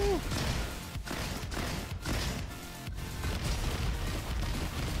 Woo.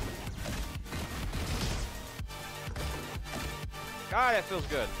 God, that feels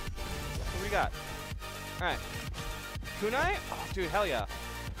good. What do we got? Alright. Kunai? Oh, dude, hell yeah.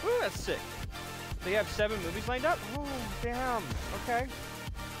 Woo, that's sick. They have 7 movies lined up? Oh, damn. Okay.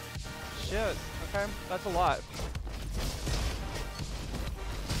 Shit. Okay. That's a lot.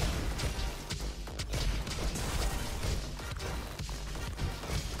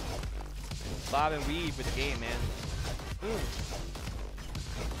 Bob and weave with the game, man.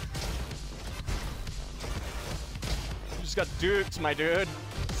 You just got duped, my dude. You're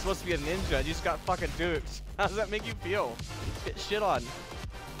supposed to be a ninja. You just got fucking duped. How does that make you feel? Get shit on.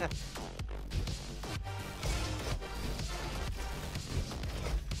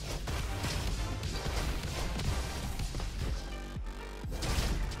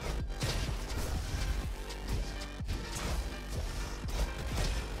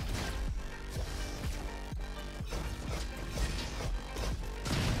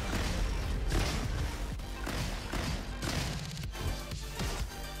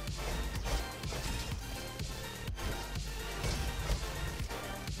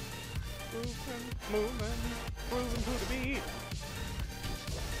 moving, grooving to the beat.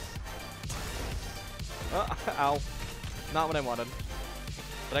 Ow. Not what I wanted.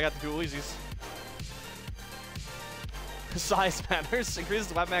 But I got the ghoulies. Size matters. Increases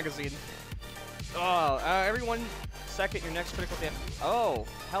the weapon magazine. Oh, every 1 second your next critical damage. Oh,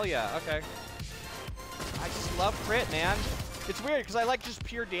 hell yeah. Okay. I just love crit, man. It's weird because I like just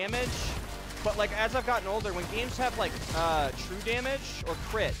pure damage, but like as I've gotten older, when games have like true damage or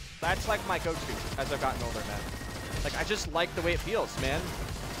crit, that's like my go-to as I've gotten older, man. Like I just like the way it feels, man.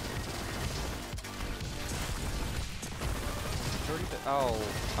 Oh,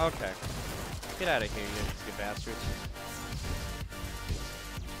 okay. Get out of here, you bastards.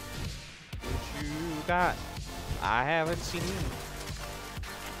 What you got? I haven't seen.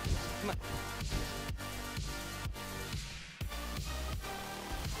 Come on.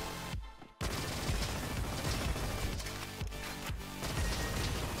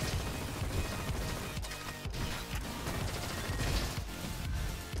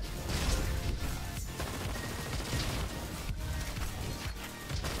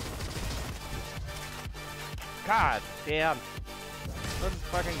 God damn. Let's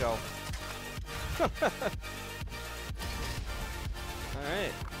fucking go.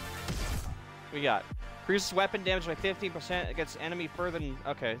 Alright. We got increases weapon damage by 15% against enemy further than.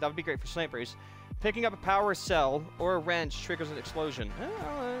 Okay, that would be great for snipers. Picking up a power cell or a wrench triggers an explosion.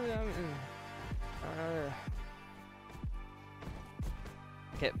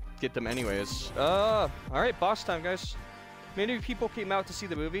 Can't get them anyways. Alright, boss time, guys. Many people came out to see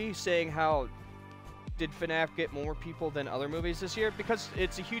the movie saying how did FNAF get more people than other movies this year? Because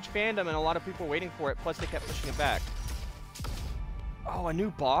it's a huge fandom and a lot of people waiting for it, plus they kept pushing it back. Oh, a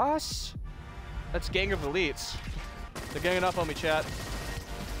new boss? That's Gang of Elites. They're ganging up on me, chat.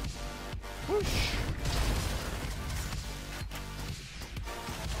 Whoosh.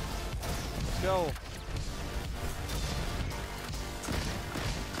 Let's go.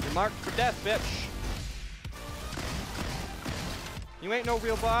 You're marked for death, bitch. You ain't no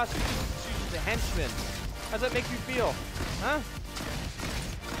real boss. You're just a henchman. How's that make you feel? Huh?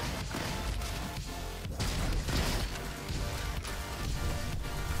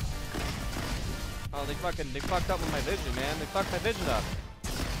 Oh, they fucked up with my vision, man. They fucked my vision up.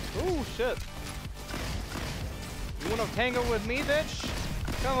 Ooh, shit. You wanna tango with me, bitch?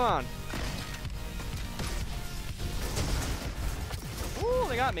 Come on. Ooh,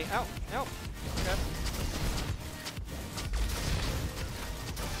 they got me. Ow, ow. Okay.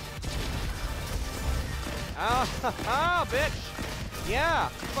 Oh, bitch! Yeah,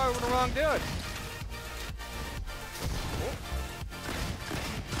 you probably were the wrong dude.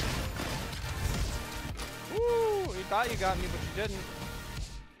 Woo! You thought you got me, but you didn't.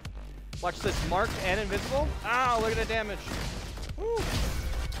 Watch this, marked and invisible. Ow, look at the damage. Woo!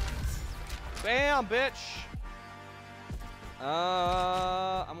 Bam, bitch!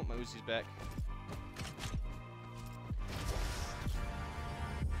 I want my Uzis back.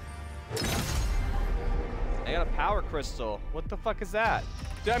 I got a power crystal. What the fuck is that?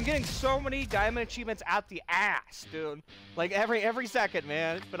 Dude, I'm getting so many diamond achievements out the ass, dude. Like every second,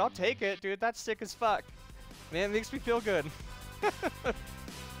 man. But I'll take it, dude. That's sick as fuck. Man, it makes me feel good.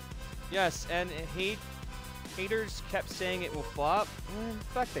 Yes, and haters kept saying it will flop.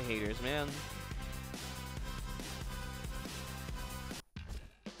 Fuck the haters, man.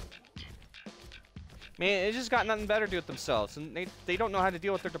 Man, it just got nothing better to do with themselves, and they don't know how to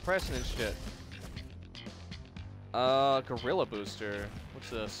deal with their depression and shit. Gorilla Booster. What's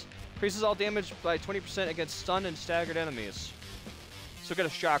this? Increases all damage by 20% against stunned and staggered enemies. So get a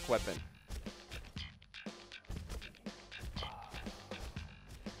shock weapon.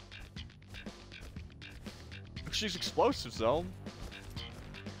 She's explosives though.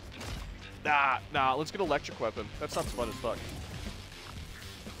 Nah, let's get electric weapon. That sounds fun as fuck.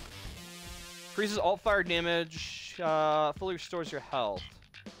 Increases alt fire damage, fully restores your health.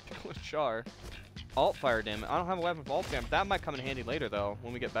 Pickle and char. Alt fire damage. I don't have a weapon for alt damage. That might come in handy later though,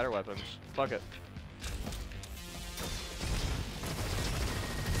 when we get better weapons. Fuck it.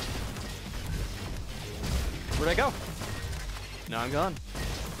 Where'd I go? Now I'm gone.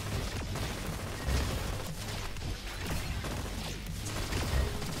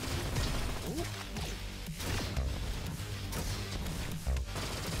 Ooh.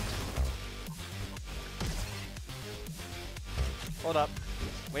 Hold up.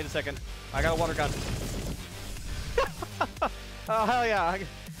 Wait a second. I got a water gun. Oh, hell yeah.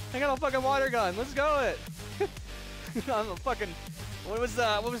 I got a fucking water gun. Let's go it. I'm a fucking... What was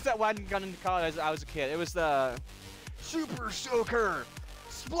that one gun in college I was a kid? It was the... Super Soaker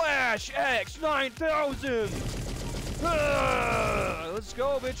Splash X 9000! Let's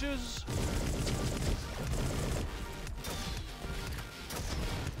go, bitches.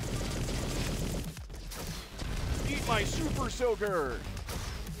 Eat my super soaker.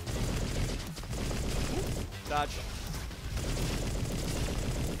 Dodge.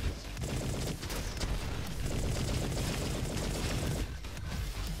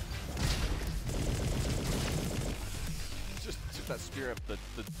 Just that spear up the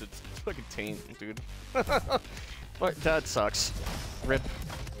fucking taint, dude. What? That sucks. Rip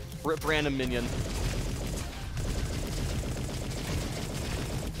random minion.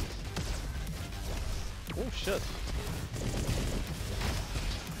 Oh shit.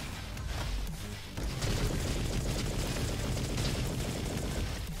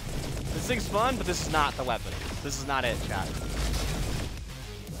 This thing's fun, but this is not the weapon. This is not it, chat.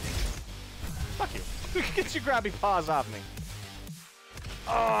 Fuck you. Get your grabby paws off me.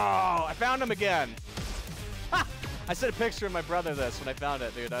 Oh, I found him again. Ha! I sent a picture of my brother this when I found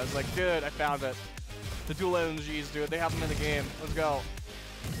it, dude. I was like, dude, I found it. The dual LMGs, dude. They have them in the game. Let's go.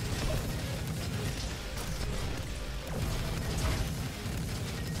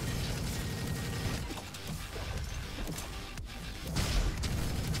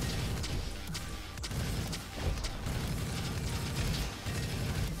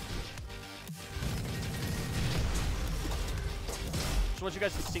 So I want you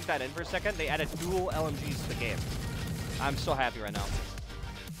guys to sink that in for a second. They added dual LMGs to the game. I'm so happy right now.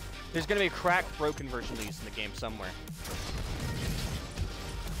 There's gonna be a cracked, broken version of these in the game somewhere.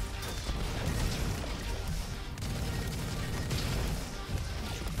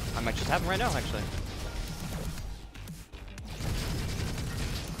 I might just have them right now, actually.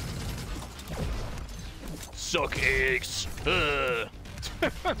 Suck eggs. I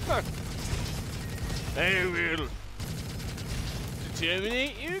will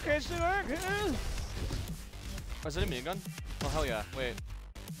determinate you, customer. Oh, is it a minigun? Oh, hell yeah. Wait.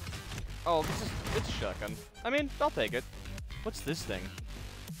 Oh, it's a shotgun. I mean, I'll take it. What's this thing?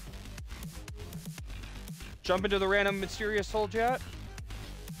 Jump into the random mysterious hole, chat?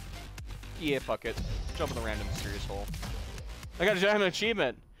 Yeah, fuck it. Jump in the random mysterious hole. I got an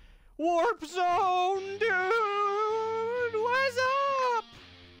achievement. Warp zone, dude! What's up?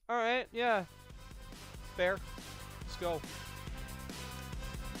 Alright, yeah. Fair. Let's go.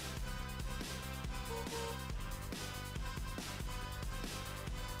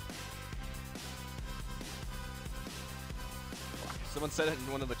 Someone said it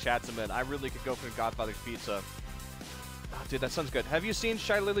in one of the chats a minute. I really could go for Godfather's Pizza. Oh, dude, that sounds good. Have you seen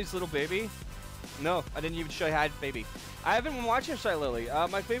Shy Lily's Little Baby? No, I didn't even show you hi, baby. I haven't been watching Shy Lily.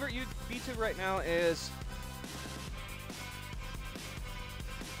 My favorite VTuber right now is...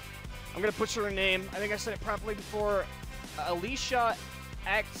 I'm gonna butcher her name. I think I said it properly before. Alicia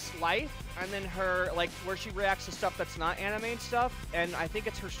X Life, and then her, like, where she reacts to stuff that's not anime and stuff, and I think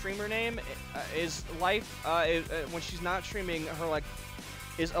it's her streamer name is Life. When she's not streaming, her, like,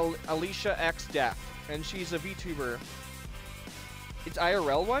 is Alicia X Death, and she's a VTuber. It's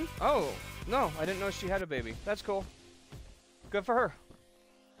IRL one? Oh, no, I didn't know she had a baby. That's cool. Good for her.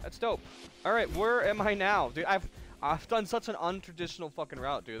 That's dope. All right, where am I now? Dude, I've done such an untraditional fucking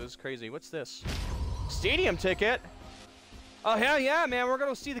route, dude. This is crazy. What's this? Stadium ticket? Oh, hell yeah, man. We're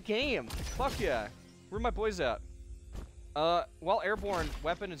going to see the game. Fuck yeah. Where my boys at? While airborne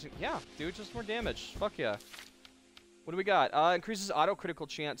weapon is... Yeah, dude, just more damage. Fuck yeah. What do we got? Increases auto-critical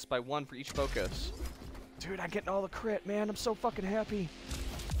chance by 1 for each focus. Dude, I'm getting all the crit, man. I'm so fucking happy.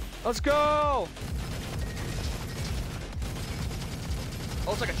 Let's go!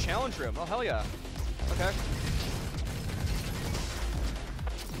 Oh, it's like a challenge room. Oh, hell yeah. Okay.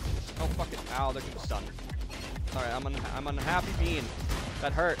 Oh, fuck it. Ow, they're getting stunned. Alright, I'm on a happy bean.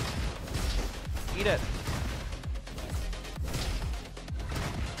 That hurt. Eat it.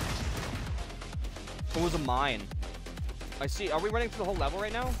 It was a mine. I see. Are we running through the whole level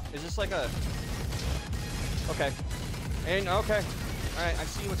right now? Is this like a... Okay. And, okay. Alright, I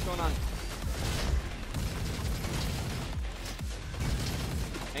see what's going on.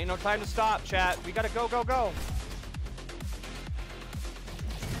 Ain't no time to stop, chat. We gotta go, go, go.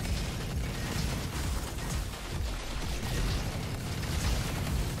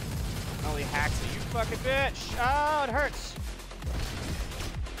 Holy hacks it, you fucking bitch. Oh, it hurts.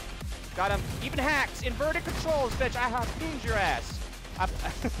 Got him. Even hacks. Inverted controls, bitch. I harpooned your ass. I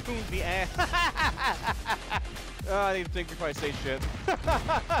harpooned the ass. Oh, I need to think before I say shit.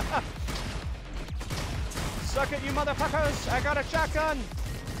 Suck it, you motherfuckers. I got a shotgun.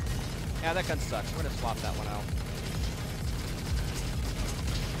 Yeah, that gun sucks. We're gonna swap that one out.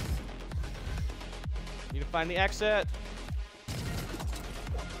 Need to find the exit.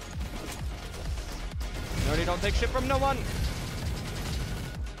 Nerdy, don't take shit from no one.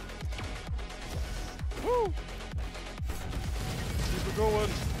 Woo! Keep her going.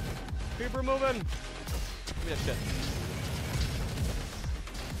 Keep her moving. Give me that shit.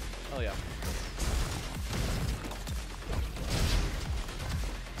 Oh yeah.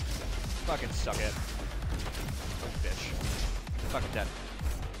 Fucking suck it. Oh, bitch. Fucking dead.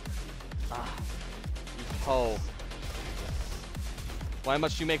 Ah. You hoe. Why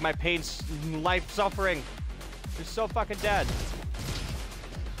must you make my pain life suffering? You're so fucking dead.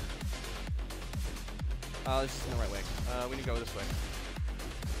 This isn't the right way. We need to go this way.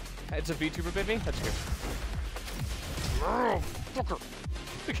 It's a VTuber bid me? That's good. Oh, fucker.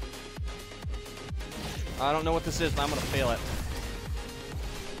 I don't know what this is, but I'm gonna fail it.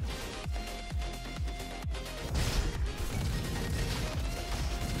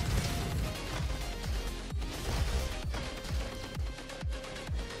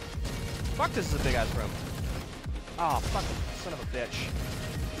 Fuck, this is a big ass room. Oh, fucking son of a bitch.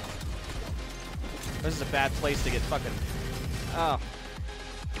 This is a bad place to get fucking... Oh.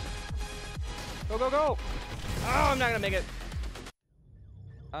 Go, go, go! Oh, I'm not gonna make it.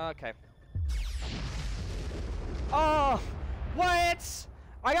 Okay. Oh! What?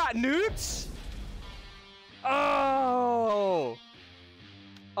 I got nukes? Oh!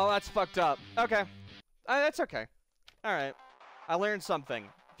 Oh, that's fucked up. Okay. That's okay. Alright. I learned something.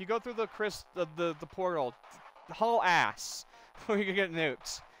 If you go through the portal, haul ass, or you can get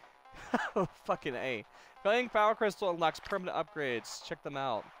nukes. Oh, fucking A. Playing Power Crystal unlocks permanent upgrades. Check them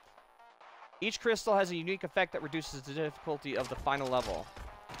out. Each crystal has a unique effect that reduces the difficulty of the final level.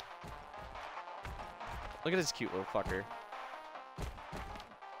 Look at this cute little fucker.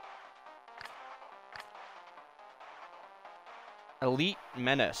 Elite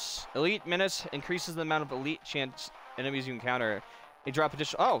Menace. Elite Menace increases the amount of elite chance enemies you encounter. They drop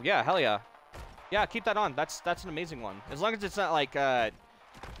additional... Oh, yeah, hell yeah. Yeah, keep that on. That's an amazing one. As long as it's not like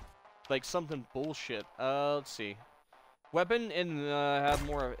something bullshit. Let's see. Weapon and have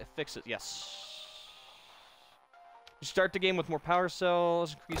more fixes. Yes. You start the game with more power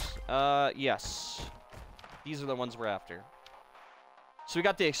cells. Increase. Yes. These are the ones we're after. So we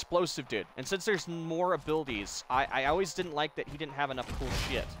got the explosive dude. And since there's more abilities, I always didn't like that he didn't have enough cool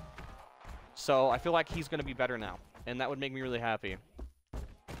shit. So I feel like he's going to be better now. And that would make me really happy.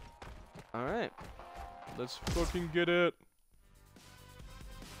 Alright. Let's fucking get it.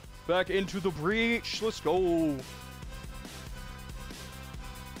 Back into the breach. Let's go.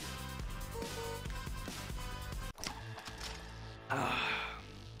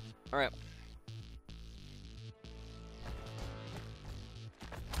 Alright.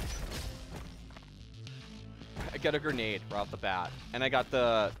 I got a grenade right off the bat. And I got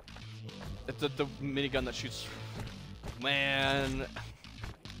the minigun that shoots... Man...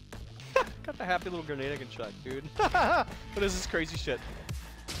 Got the happy little grenade I can chuck, dude. What is this crazy shit?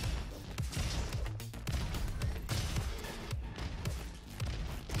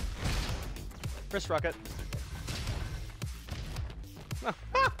 Chris Rocket.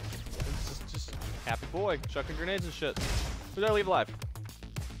 It's just happy boy, chucking grenades and shit. Who did I leave alive?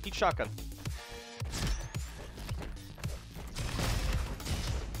 Eat shotgun.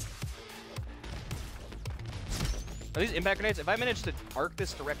 Are these impact grenades? If I manage to arc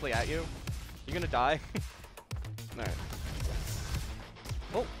this directly at you, you're gonna die. Alright.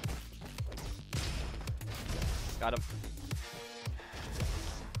 Oh. Got him.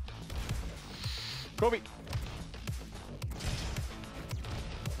 Kobe.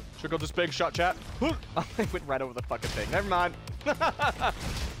 Should go this big shot, chat. Oh, I went right over the fucking thing. Never mind.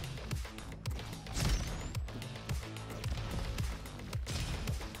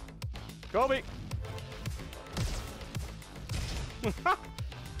 Kobe.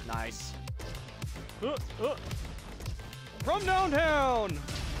 Nice. From downtown.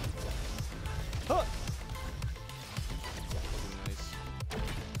 Nice.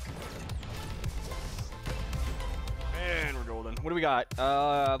 And we're golden. What do we got?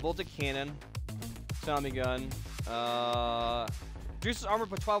 Voltic cannon, zombie gun. Reduces armor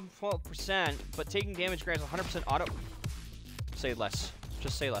by 12%, but taking damage grants 100% auto. Say less.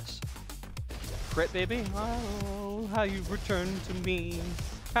 Just say less. Crit, baby. Oh, how you've returned to me.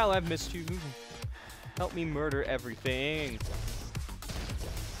 How I've missed you. Help me murder everything.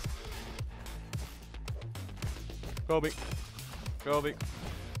 Kobe. Kobe.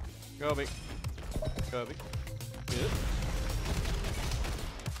 Kobe. Kobe. Good.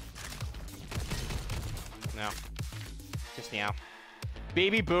 Now. Just now.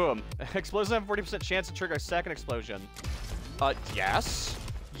 Baby boom. Explosion have a 40% chance to trigger a second explosion. Yes.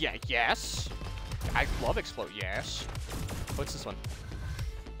 Yeah, yes. I love explode. Yes. What's this one?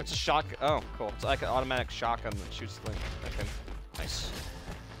 It's a shock. Oh, cool. It's like an automatic shotgun that shoots the thing. Okay, nice.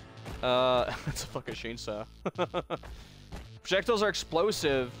 It's a fucking chainsaw. Projectiles are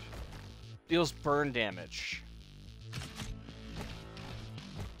explosive. Deals burn damage.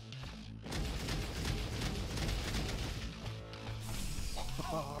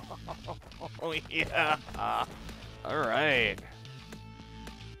 Oh yeah. All right.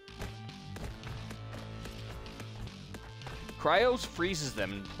 Cryos freezes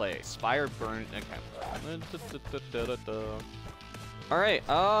them in place. Fire burn. Okay. All right.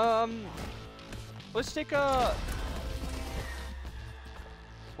 Let's take a.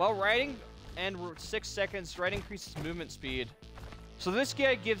 While riding and 6 seconds, riding increases movement speed. So this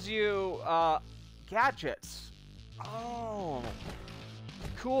guy gives you gadgets. Oh.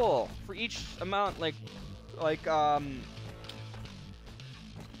 Cool. For each amount, like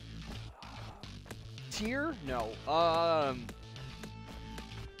tier? No.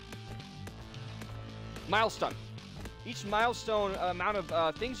 Milestone. Each milestone amount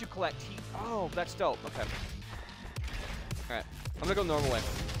of things you collect. Oh, that's dope. Okay. Alright. I'm gonna go normal way.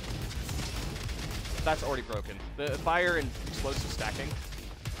 That's already broken. The fire and explosive stacking.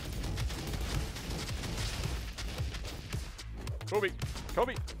 Kobe.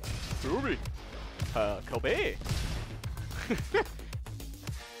 Kobe. Kobe. Kobe.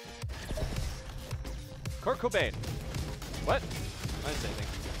 Kurt Cobain. What? I didn't say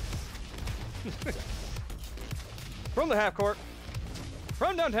anything. From the half court.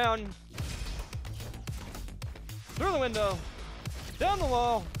 From downtown. Through the window. Down the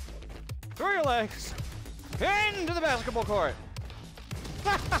wall. Through your legs. Into the basketball court.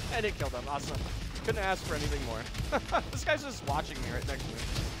 And it killed him. Awesome. Couldn't ask for anything more. This guy's just watching me right next to me.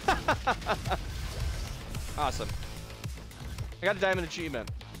 Awesome. I got a diamond achievement.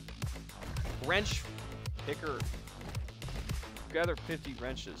 Wrench picker. Gather 50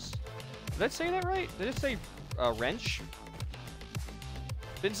 wrenches. Did I say that right? Did it say wrench?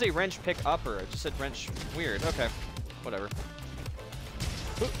 Didn't say wrench pick upper. It just said wrench. Weird. Okay. Whatever.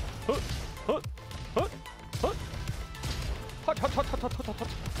 Hot potato,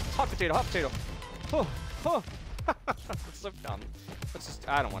 hot potato. That's so dumb. That's just,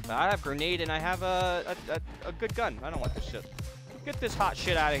 I don't want that. I have grenade and I have a good gun. I don't want this shit. Get this hot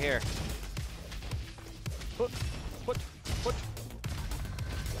shit out of here. Put.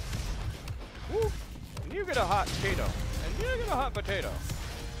 Woo. And you get a hot potato. And you get a hot potato.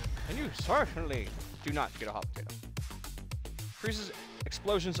 And you certainly do not get a hot potato. Increases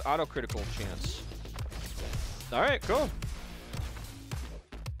explosions auto-critical chance. Alright, cool.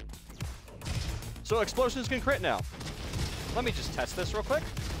 So explosions can crit now. Let me just test this real quick.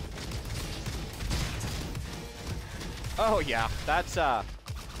 Oh yeah, that's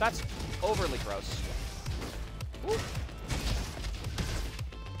overly gross.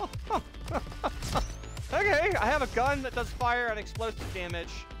 Okay, I have a gun that does fire and explosive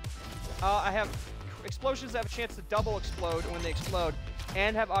damage. I have explosions that have a chance to double explode when they explode,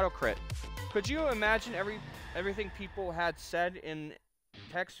 and have auto crit. Could you imagine everything people had said in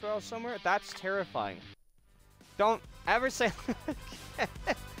text file somewhere? That's terrifying. Don't ever say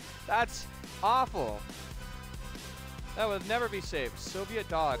that's awful. That would never be safe. Soviet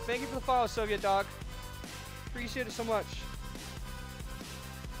dog. Thank you for the follow, Soviet dog. Appreciate it so much.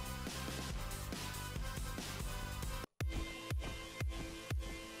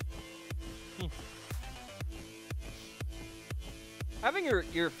 Having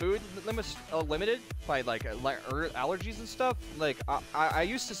your food limits limited by like allergies and stuff. Like I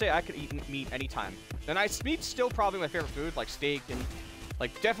used to say I could eat meat anytime, and meat's still probably my favorite food, like steak and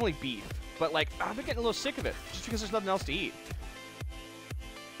like definitely beef. But like I've been getting a little sick of it just because there's nothing else to eat.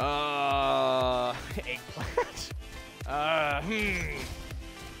 Eggplant.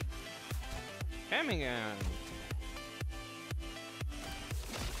 Hamigan.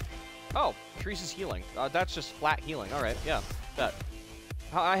 Oh, increases healing. That's just flat healing. All right, yeah, that.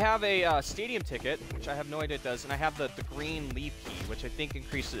 I have a stadium ticket, which I have no idea it does, and I have the green leaf key, which I think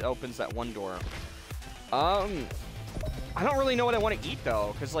opens that one door. I don't really know what I want to eat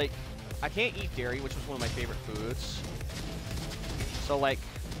though, because like I can't eat dairy, which is one of my favorite foods. So like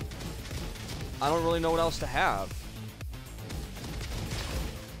I don't really know what else to have.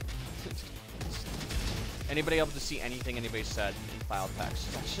 Anybody able to see anything anybody said in file text?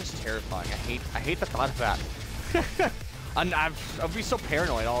 That's just terrifying. I hate the thought of that. I'll be so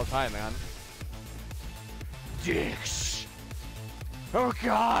paranoid all the time, man. Dicks. Oh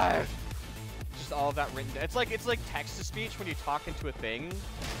god. Just all of that written down. It's like text to speech when you talk into a thing.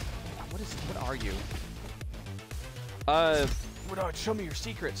 What are you? Show me your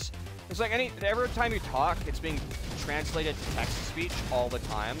secrets. It's like every time you talk, it's being translated to text-to-speech all the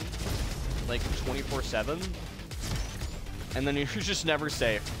time, like 24/7, and then you're just never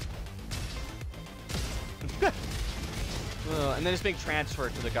safe. And then it's being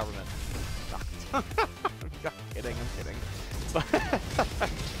transferred to the government. I'm kidding.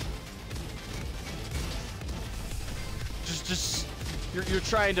 just you're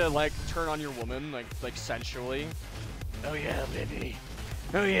trying to like turn on your woman like sensually. Oh yeah, baby.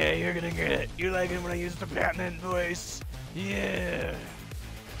 Oh yeah, you're gonna get it. You like it when I use the Batman voice? Yeah.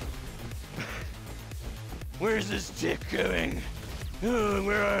 Where's this dick going? Oh,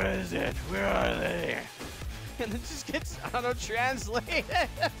 where is it? Where are they? And it just gets auto-translated.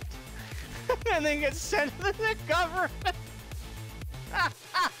 And then gets sent to the government.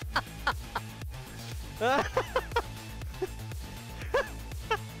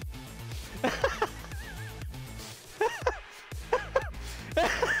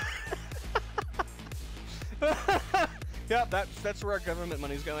 Yep, that's where our government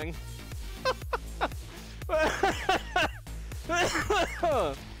money's going.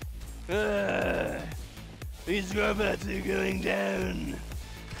 These robots are going down.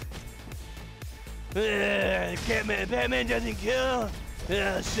 Batman doesn't kill.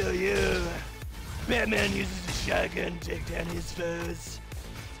 I'll show you. Batman uses a shotgun to take down his foes.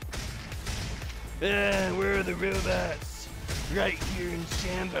 Where are the robots? Right here in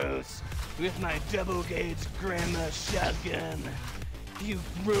shambles. With my double-gauge grandma shotgun. You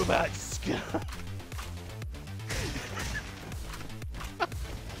robot scum.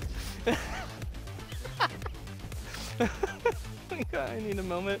 God, I need a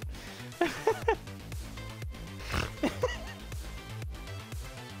moment.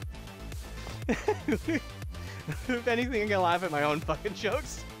 If anything, I'm gonna laugh at my own fucking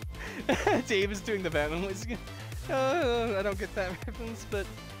jokes. Dave is doing the Batman voice again. I don't get that reference, but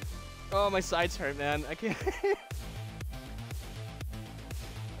oh, my sides hurt, man. I can't.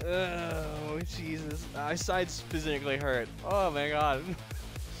 Oh, Jesus. My sides physically hurt. Oh, my God.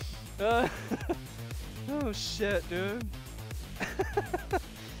 Oh, shit, dude.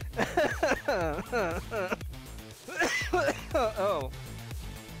 Oh.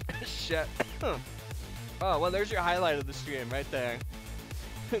 Shit. Oh, well, there's your highlight of the stream right there.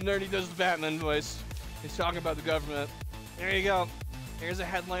 Nerdy does the Batman voice. He's talking about the government. There you go. Here's a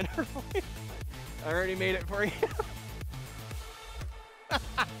headliner for you. I already made it for you.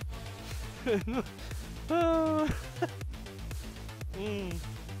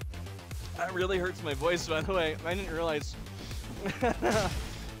 That really hurts my voice, by the way. I didn't realize.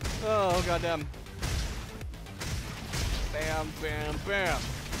 Oh, goddamn. Bam, bam, bam.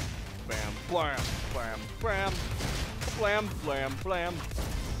 Bam, blam, blam, blam. Blam, blam, blam.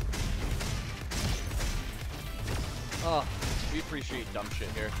 Oh, we appreciate dumb shit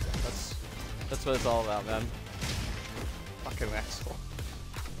here. That's what it's all about, man. Fucking asshole.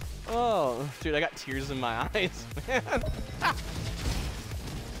 Oh, dude, I got tears in my eyes, man.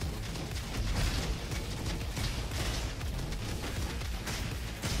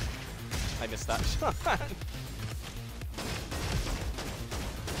 I missed that shot.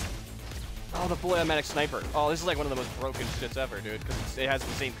 Oh, the fully automatic sniper. Oh, this is like one of the most broken shits ever, dude. Because it has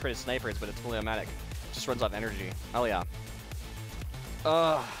the same crit as snipers, but it's fully automatic. It just runs off energy. Hell yeah.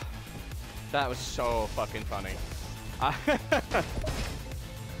 Ugh. That was so fucking funny.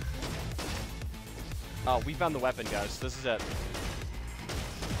 Oh, we found the weapon, guys. This is it.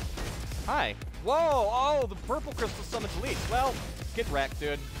 Hi. Whoa! Oh, the purple crystal summons elites. Well, get wrecked,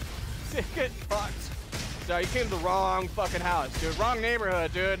 dude. Get fucked. So you came to the wrong fucking house, dude. Wrong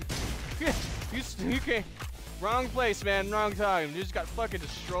neighborhood, dude. You came wrong place, man. Wrong time. You just got fucking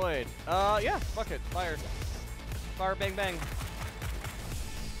destroyed. Yeah. Fuck it. Fire. Fire. Bang. Bang.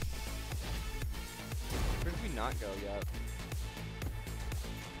 Where did we not go yet?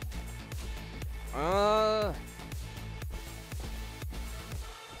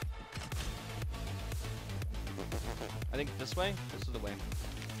 I think this way? This is the way.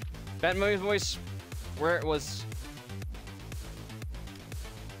 Batman voice, where it was.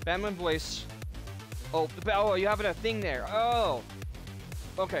 Batman voice. Oh, oh, you have a thing there. Oh.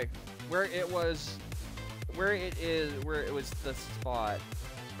 Okay. Where it was the spot.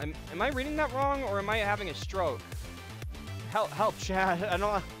 Am I reading that wrong, or am I having a stroke? Help, Chad. I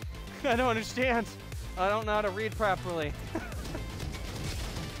don't understand. I don't know how to read properly.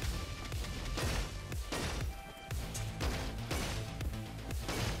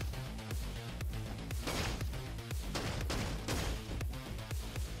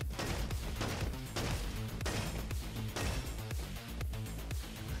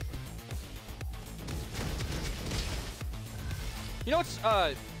 You know what's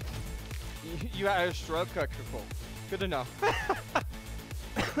You had a stroke? Cool. Good to know.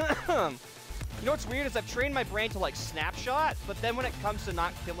 You know what's weird is I've trained my brain to like snapshot, but then when it comes to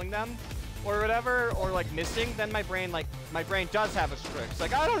not killing them or whatever, or like missing, then my brain does have a stroke. It's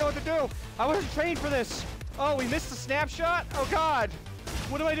like, I don't know what to do. I wasn't trained for this. Oh, we missed the snapshot? Oh God.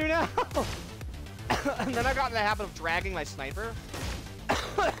 What do I do now? And then I got in the habit of dragging my sniper.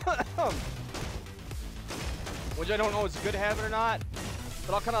 Which I don't know is a good habit or not,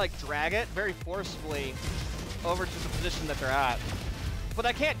 but I'll kind of like drag it very forcefully over to the position that they're at. But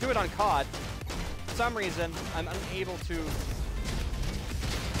I can't do it on COD. For some reason, I'm unable to do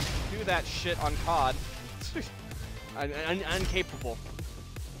that shit on COD. I'm incapable.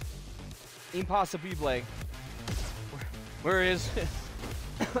 Impossible. Where is...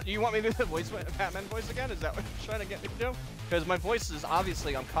 Do you want me to do the Batman voice again? Is that what you're trying to get me to do? Because my voice is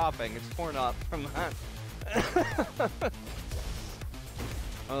obviously, I'm coughing. It's torn up from that.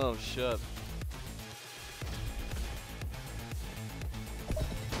 Oh, shit.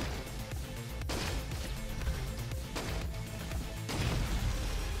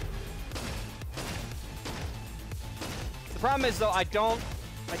 The problem is, though, I don't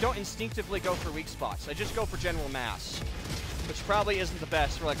instinctively go for weak spots. I just go for general mass, which probably isn't the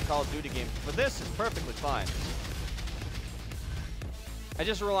best for like a Call of Duty game. For this, it's perfectly fine. I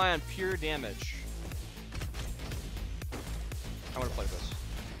just rely on pure damage. I want to play this.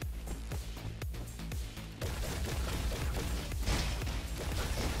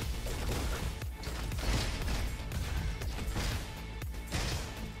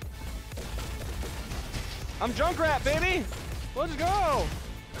 I'm Junkrat, baby! Let's go!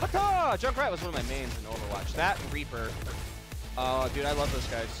 Hata! Junkrat was one of my mains in Overwatch. That and Reaper. Oh, dude, I love those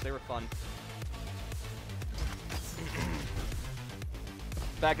guys. They were fun.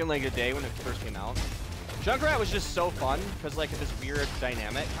 Back in like the day when it first came out. Junkrat was just so fun because like of this weird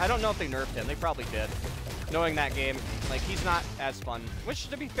dynamic. I don't know if they nerfed him. They probably did. Knowing that game, like he's not as fun. Which,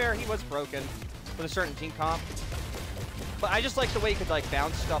 to be fair, he was broken with a certain team comp. But I just like the way you could like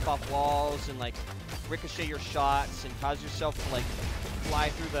bounce stuff off walls and like ricochet your shots and cause yourself to like fly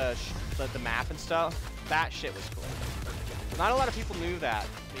through the map and stuff. That shit was cool. Not a lot of people knew that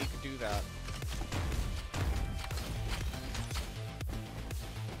you could do that.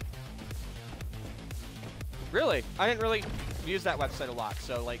 Really? I didn't really use that website a lot,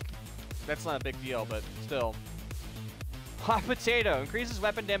 so like that's not a big deal, but still. Hot potato increases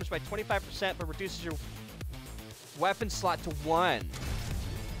weapon damage by 25% but reduces your weapon slot to 1.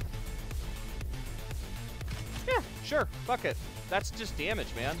 Yeah, sure. Fuck it. That's just damage,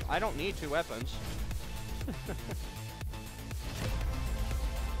 man. I don't need 2 weapons.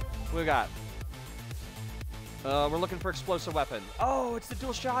 What we got? We're looking for explosive weapon. Oh, it's the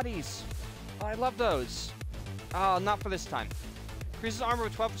dual shotties. Oh, I love those. Oh, not for this time. Increases armor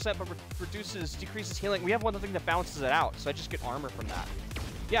with 12%, but decreases healing. We have one thing that balances it out, so I just get armor from that.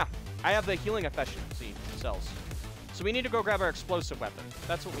 Yeah, I have the healing efficiency cells. So we need to go grab our explosive weapon.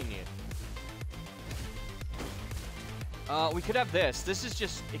 That's what we need. We could have this. This is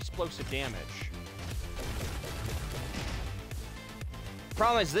just explosive damage.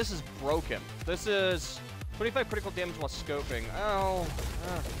 Problem is, this is broken. This is 25 critical damage while scoping. Oh.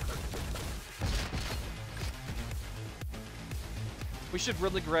 We should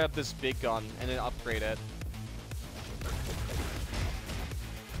really grab this big gun and then upgrade it.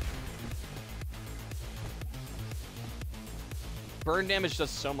 Burn damage does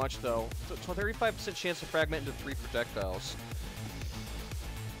so much, though. 35% chance to fragment into 3 projectiles.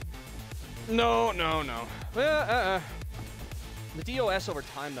 No. The DOS over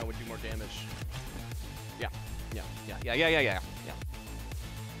time, though, would do more damage. Yeah.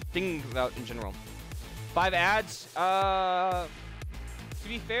 Thinking about in general. 5 ads? To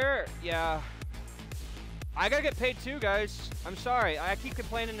be fair, yeah. I gotta get paid too, guys. I'm sorry. I keep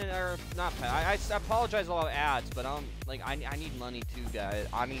complaining or not pay. I apologize a lot of ads, but like I need money too, guys.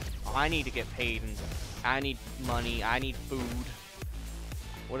 I need to get paid, and I need money. I need food.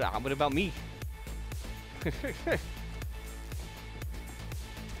 What about me?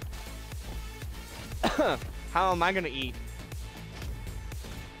 How am I gonna eat?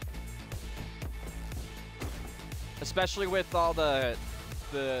 Especially with all the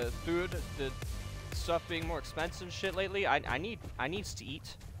food, the stuff being more expensive and shit lately. I needs to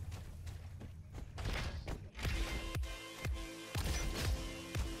eat.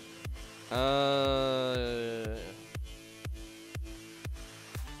 Uh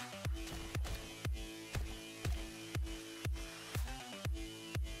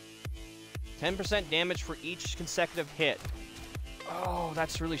 10% damage for each consecutive hit. Oh,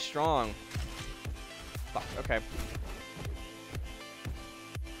 that's really strong. Fuck, okay.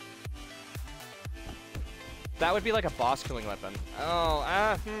 That would be like a boss killing weapon.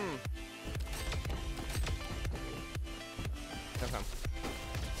 Oh, Okay.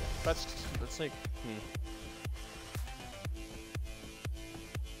 That's like,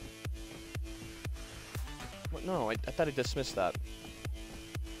 What? No, I thought I dismissed that.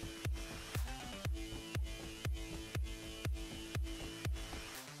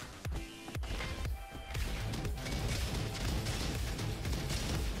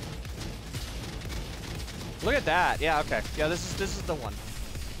 Look at that. Yeah, okay. Yeah, this is the one.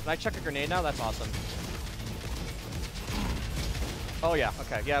 Can I chuck a grenade now? That's awesome. Oh yeah,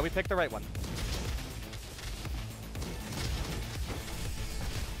 okay. Yeah, we picked the right one.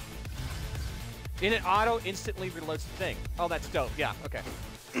 And it instantly reloads the thing. Oh, that's dope. Yeah, okay.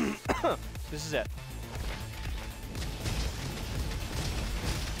 This is it.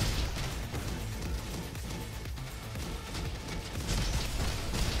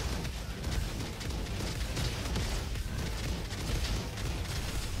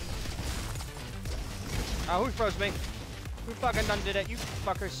 Oh, who froze me? Who fucking done did it? You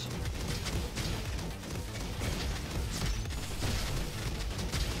fuckers.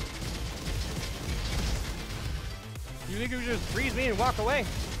 You think you just freeze me and walk away?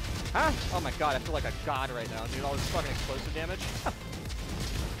 Huh? Oh my god, I feel like a god right now, dude. All this fucking explosive damage.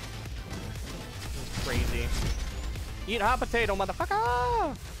 This is crazy. Eat hot potato,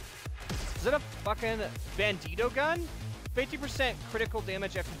 motherfucker! Is it a fucking bandito gun? 50% critical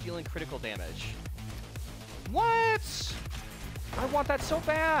damage after dealing critical damage. What? I want that so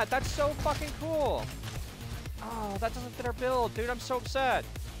bad. That's so fucking cool. Oh, that doesn't fit our build, dude. I'm so upset.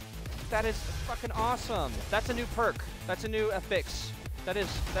 That is fucking awesome. That's a new perk. That's a new fix. That is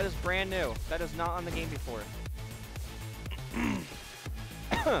brand new. That is not on the game before.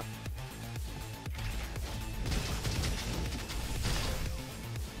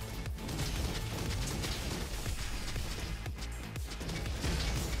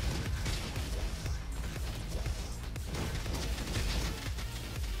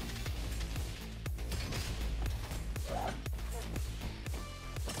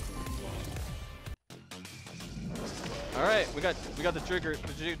 All right, we got the trigger,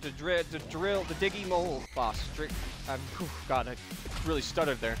 the drill, the diggy mole boss. God, I really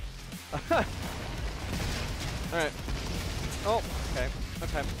stuttered there. All right. Oh, okay,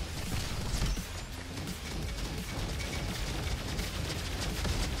 okay.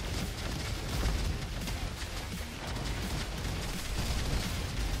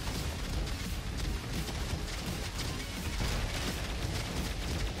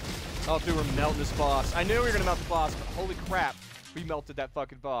 Oh, dude, we're melting this boss. I knew we were gonna melt the boss, but holy crap, we melted that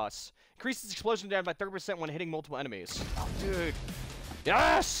fucking boss. Increases explosion damage by 30% when hitting multiple enemies. Oh, dude.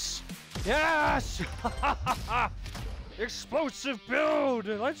 Yes! Yes! Explosive build!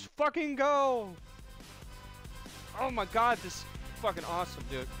 Let's fucking go! Oh my god, this is fucking awesome,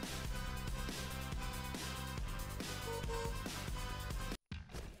 dude.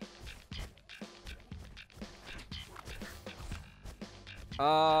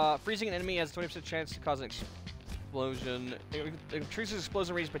 Freezing an enemy has a 20% chance to cause an explosion. It increases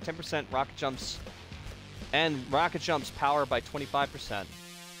explosion range by 10%. Rocket jumps power by 25%.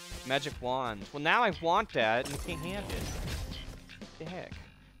 Magic wand. Well, now I want that, and you can't have it. What the heck?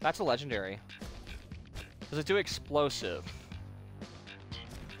 That's a legendary. Does it do explosive?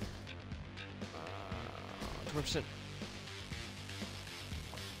 20%.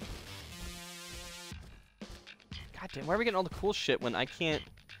 God damn, why are we getting all the cool shit when I can't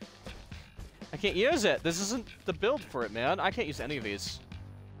use it? This isn't the build for it, man. I can't use any of these.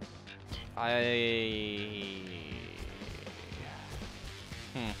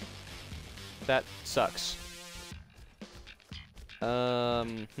 That sucks.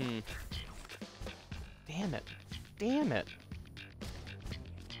 Damn it. Damn it.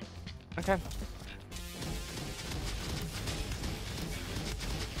 Okay.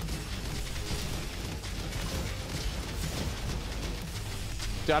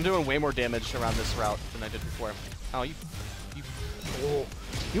 Dude, I'm doing way more damage around this route than I did before. Oh, you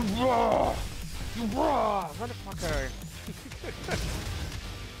raw, motherfucker.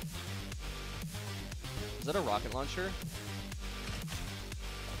 Is that a rocket launcher?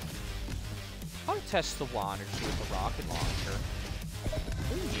 I'll test the one or two with a rocket launcher.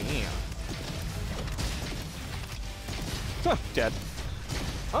 Oh yeah. Huh, dead.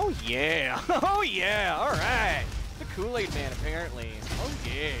 Oh yeah. Oh yeah. All right. The Kool-Aid Man, apparently. Oh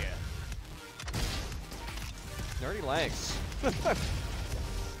yeah. Nerdy legs.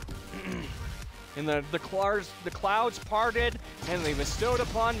 And the clouds parted, and they bestowed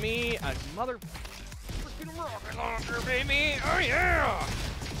upon me a mother freaking rocket launcher, baby. Oh yeah.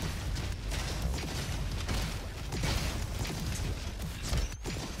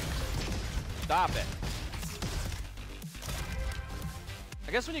 Stop it.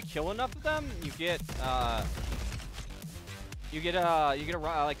 I guess when you kill enough of them, you get a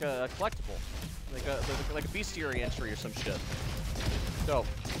like a collectible, like a bestiary entry or some shit. Dope.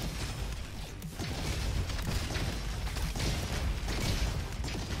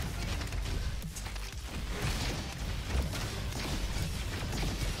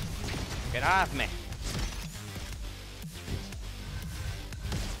 Get off me.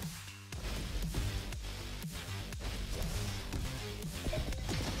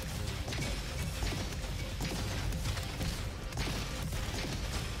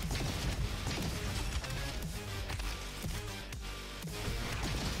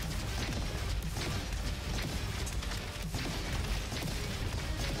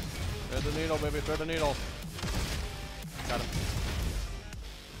 Thread the needle, baby, thread the needle. Got him.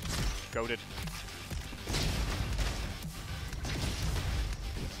 Goated.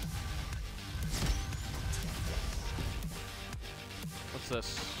 What's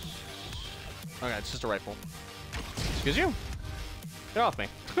this? Okay, it's just a rifle. Excuse you? Get off me.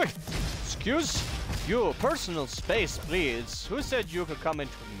 Excuse you. Personal space, please. Who said you could come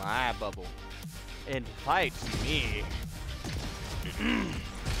into my bubble and fight me?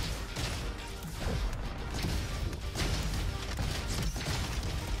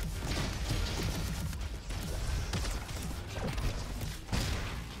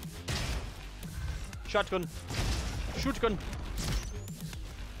 Shotgun. Shootgun.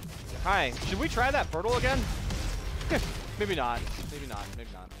 Hi. Should we try that portal again? Maybe not. Maybe not. Maybe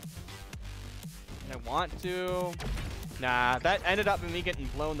not. I want to. Nah, that ended up in me getting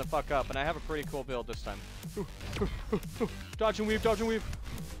blown the fuck up, and I have a pretty cool build this time. Dodge and weave, dodge and weave.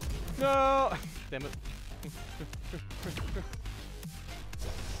 No! Damn it.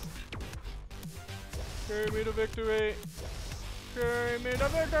 Carry me to victory. Carry me to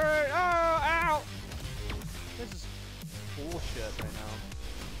victory. Oh, ow! This is bullshit right now.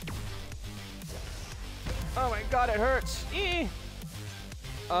 Oh my god, it hurts.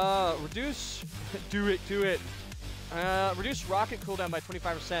 Reduce. Do it. Reduce rocket cooldown by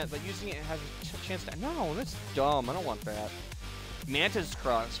 25%, but using it has a chance to. No, that's dumb. I don't want that. Mantis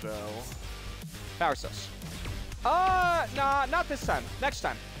crossbow. Power cells. Nah, not this time. Next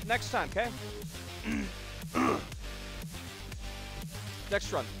time. Next time, okay?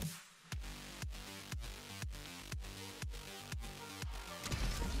 Next run.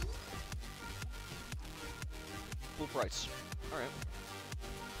 Full price. Alright.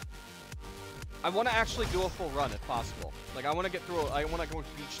 I want to actually do a full run if possible. Like, I want to get through, I want to go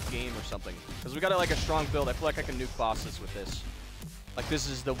through each game or something. Because we got like a strong build. I feel like I can nuke bosses with this. Like, this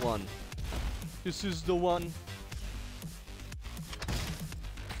is the one. This is the one.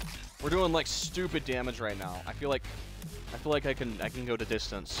 We're doing like stupid damage right now. I feel like I can go the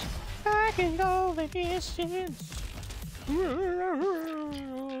distance. I can go the distance. I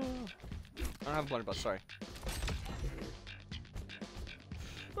don't have a blunderbuss, sorry.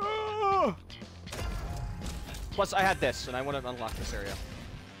 Plus, I had this, and I want to unlock this area.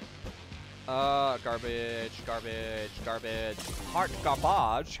 Garbage. Hot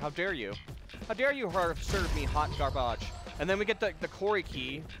garbage. How dare you? How dare you serve me hot garbage? And then we get the quarry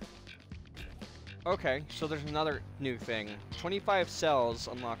key. Okay, so there's another new thing. 25 cells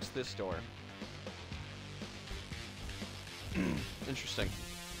unlocks this door. Interesting.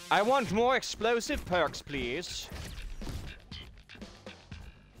 I want more explosive perks, please.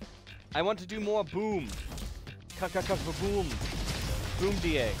 I want to do more boom. Boom. Boom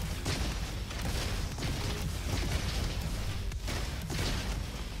DA.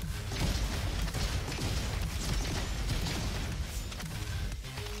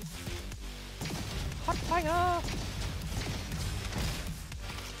 Hot fire!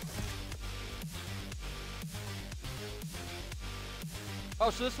 Oh,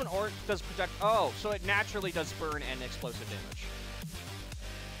 so this one does project. Oh, so it naturally does burn and explosive damage.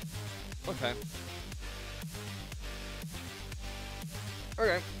 Okay.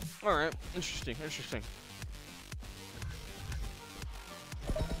 Okay. Alright. Interesting.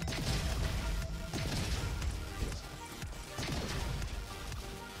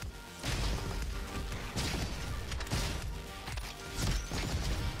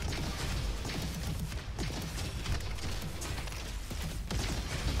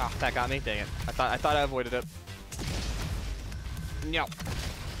 Ah, that got me. Dang it. I thought I avoided it. No.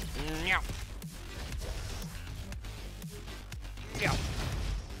 No. No.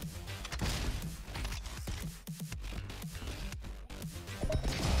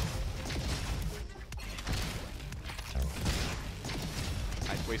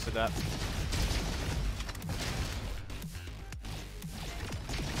 I wasted that.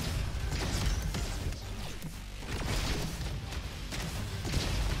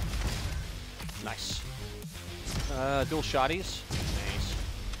 Nice. Dual shotties. Nice.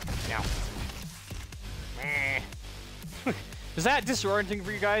 Now. Is that disorienting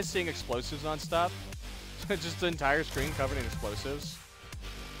for you guys, seeing explosives on stuff? Just the entire screen covered in explosives.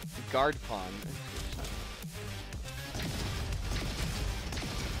 Guard pawn.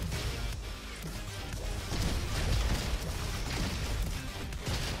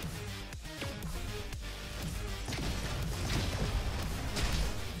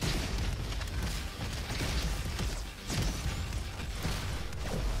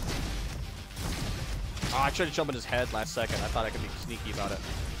 Oh, I tried to jump in his head last second. I thought I could be sneaky about it.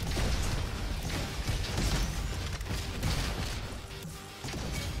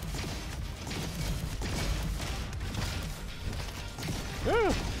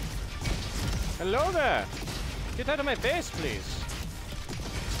 Ooh. Hello there! Get out of my face, please!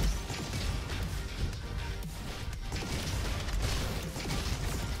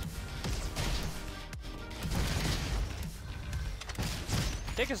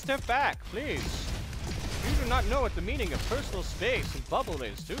 Take a step back, please! You do not know what the meaning of personal space and bubble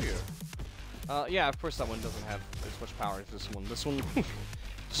is, do you? Yeah, of course that one doesn't have as much power as this one. This one...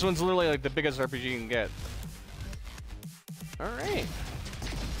 this one's literally like the biggest RPG you can get. Alright.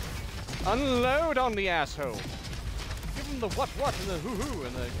 Unload on the asshole. Give him the what and the hoo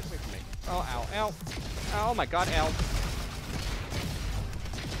and the... Get away from me. Oh, ow, ow. Oh my god, ow.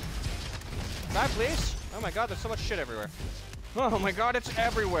 Back, please. Oh my god, there's so much shit everywhere. Oh my god, it's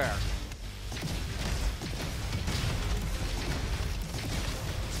everywhere.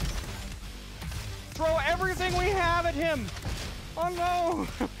 Throw everything we have at him. Oh no.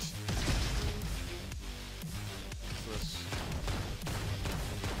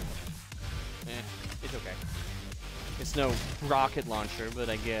 It's okay. It's no rocket launcher, but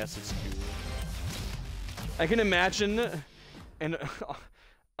I guess it's cool. I can imagine, and oh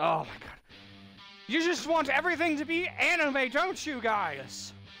my god. You just want everything to be anime, don't you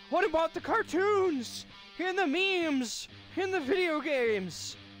guys? What about the cartoons? And the memes? And the video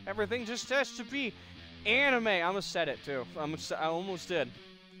games? Everything just has to be anime. I almost said it too. I almost did.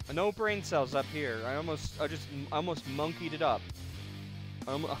 No brain cells up here. I almost monkeyed it up.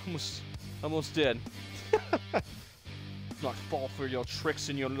 I almost did. Not fall for your tricks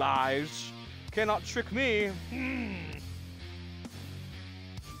and your lies. Cannot trick me.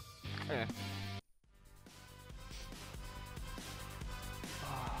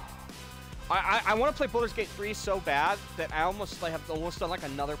 I want to play Baldur's Gate 3 so bad that I have almost done like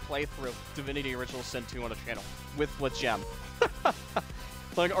another playthrough of Divinity Original Sin 2 on the channel with Gem.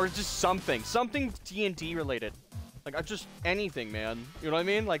 Like, or just something D&D related. Like, just anything, man. You know what I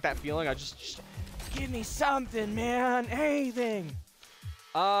mean? Like that feeling. Just give me something, man. Anything.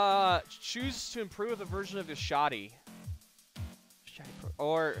 Choose to improve the version of your shoddy.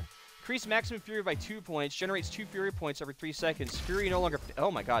 Or increase maximum fury by 2 points. Generates 2 fury points every 3 seconds. Fury no longer.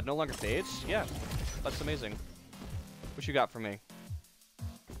 Oh my god, no longer fades. Yeah, that's amazing. What you got for me?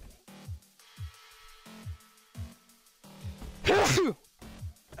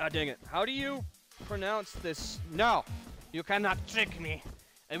 Ah, dang it. How do you pronounce this? No, you cannot trick me.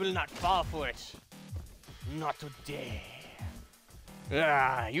 I will not fall for it. Not today.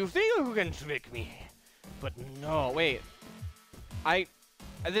 Ah, you think you can trick me, but no. Wait,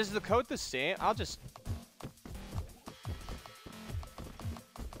 is the code the same? I'll just.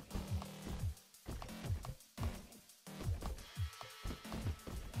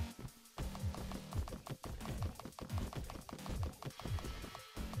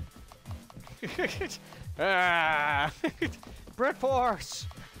 Brute force!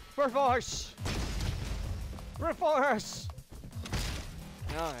 Brute force! Brute force!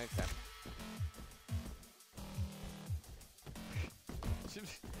 Oh, okay.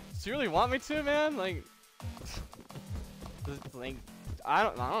 Do you really want me to, man? Like, I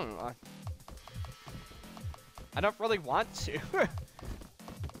don't know. I don't really want to.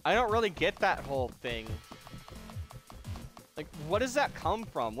 I don't really get that whole thing. Like, what does that come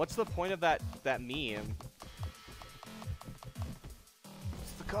from? What's the point of that meme?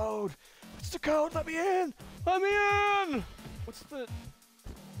 What's the code? What's the code? Let me in! Let me in! What's the...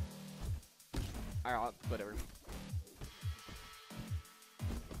 Alright, whatever.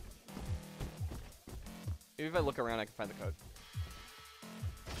 Maybe if I look around, I can find the code.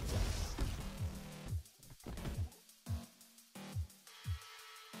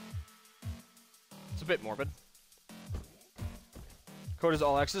 It's a bit morbid. Code is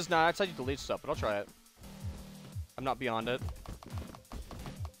all X's? Nah, that's how you delete stuff, but I'll try it. I'm not beyond it.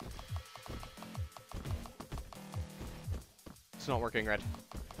 It's not working, Red.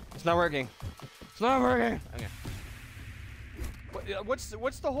 It's not working. It's not working! Okay.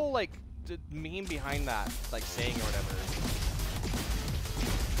 What's the whole, like, meme behind that, like saying or whatever.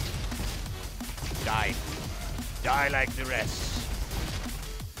 Die. Die like the rest.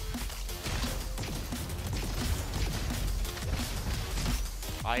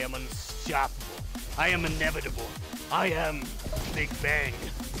 I am unstoppable. I am inevitable. I am Big Bang.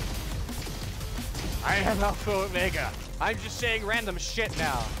 I am Alpha Omega. I'm just saying random shit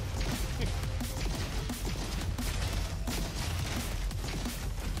now.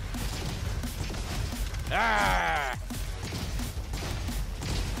 Ah!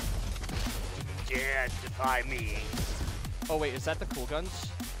 Dare defy me. Oh wait, is that the cool guns?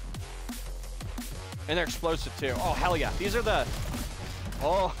 And they're explosive too. Oh hell yeah. These are the...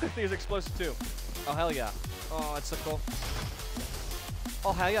 Oh, these are explosive too. Oh hell yeah. Oh, that's so cool.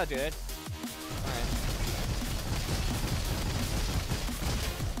 Oh hell yeah, dude. Alright.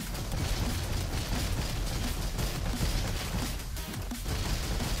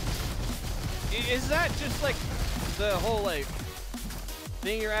 Is that just like the whole like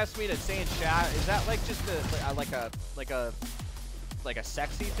thing you're asking me to say in chat? Is that like just like a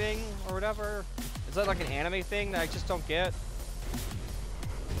sexy thing or whatever? Is that like an anime thing that I just don't get?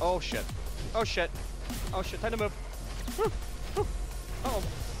 Oh shit! Oh shit! Oh shit! Time to move! Oh!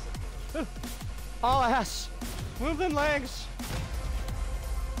 All ass! Move them legs!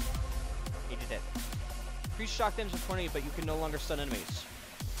 He did it. Increase shock damage to 20, but you can no longer stun enemies.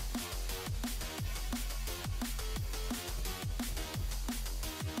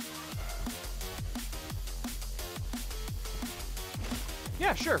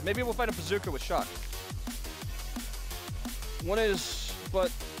 Yeah, sure. Maybe we'll find a bazooka with shock. One is,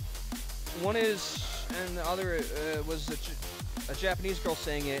 and the other was a Japanese girl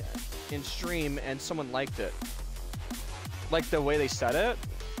saying it in stream, and someone liked it. Like the way they said it.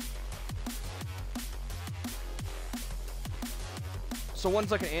 So one's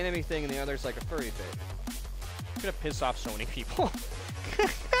like an anime thing, and the other's like a furry thing. It's gonna piss off so many people.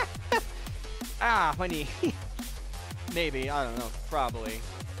 Ah, honey. Maybe, I don't know, probably.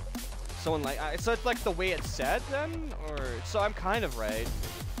 Someone like, so it's like the way it's said then? Or, so I'm kind of right.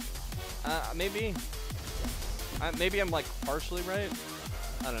 Maybe. Maybe I'm like partially right?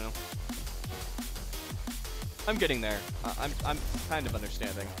 I don't know. I'm getting there. I'm kind of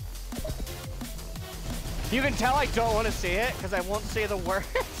understanding. You can tell I don't want to say it, because I won't say the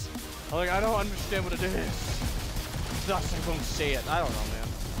words. I'm like, I don't understand what it is. Thus I won't say it. I don't know, man.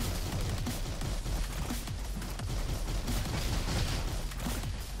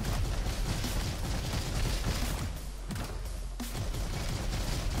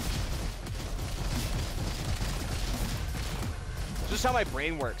 Just how my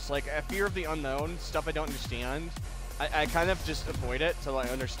brain works. Like, a fear of the unknown, stuff I don't understand, I kind of just avoid it till I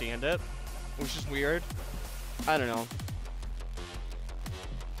understand it, which is weird. I don't know.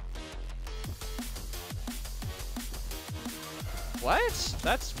 What?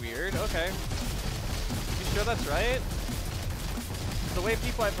 That's weird. Okay. You sure that's right? The way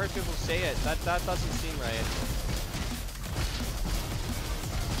I've heard people say it, that doesn't seem right.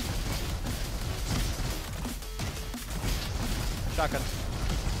 Shotgun.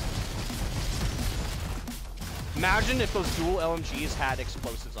 Imagine if those dual LMGs had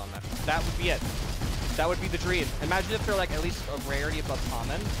explosives on them. That would be it. That would be the dream. Imagine if they're like at least a rarity above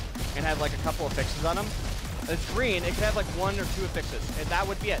common and had like a couple of fixes on them. It's green, it could have like 1 or 2 affixes. And that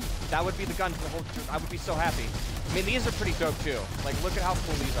would be it. That would be the gun for the whole... I would be so happy. I mean, these are pretty dope too. Like, look at how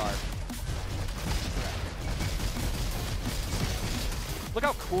cool these are. Look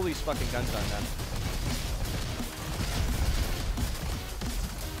how cool these fucking guns are, man.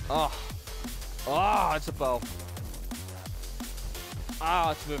 Oh. Oh, it's a bow.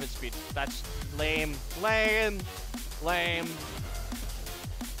 Oh, it's movement speed. That's lame. Lame. Lame.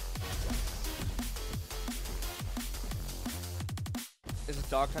 Is a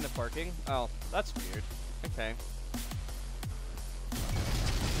dog kind of barking? Oh, that's weird. Okay.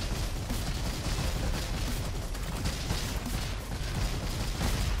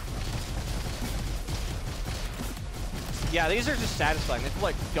 Yeah, these are just satisfying. They feel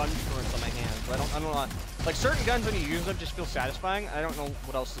like gun turrets on my hands. I don't know. Like, certain guns, when you use them, just feel satisfying. I don't know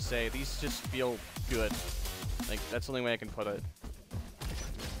what else to say. These just feel good. Like, that's the only way I can put it.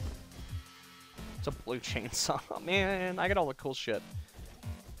 It's a blue chainsaw. Man, I got all the cool shit.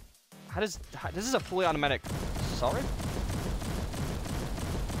 This is a fully automatic assault rifle?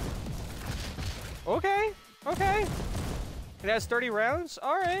 Okay, okay. It has 30 rounds?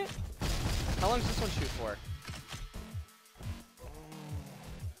 Alright. How long does this one shoot for?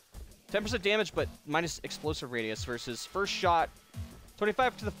 10% damage, but minus explosive radius versus first shot.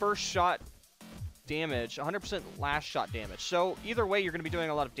 25 to the first shot damage, 100% last shot damage. So either way, you're going to be doing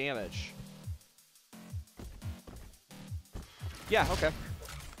a lot of damage. Yeah, okay.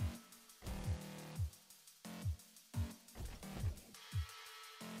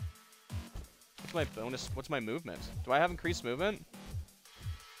 What's my bonus? What's my movement? Do I have increased movement?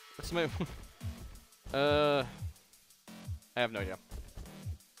 What's my... I have no idea.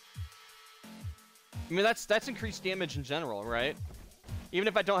 I mean, that's increased damage in general, right? Even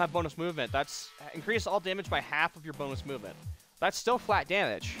if I don't have bonus movement, that's... Increase all damage by half of your bonus movement. That's still flat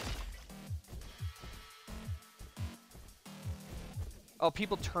damage. Oh,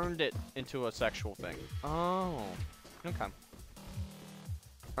 people turned it into a sexual thing. Oh. Okay.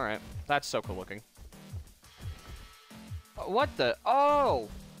 Alright. That's so cool looking. What the? Oh!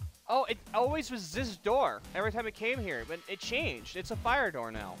 Oh, it always was this door every time it came here, but it changed. It's a fire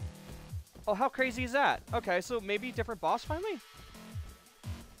door now. Oh, how crazy is that? Okay, so maybe different boss finally?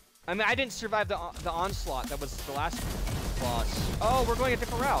 I mean, I didn't survive the onslaught. That was the last boss. Oh, we're going a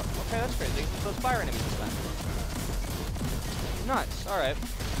different route. Okay, that's crazy. Those fire enemies this time. Nuts. All right.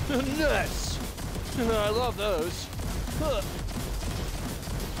 Nuts. I love those. Huh.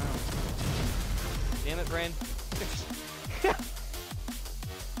 Damn it, brain.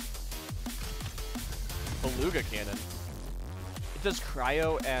 Beluga cannon. It does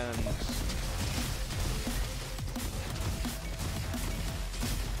cryo and...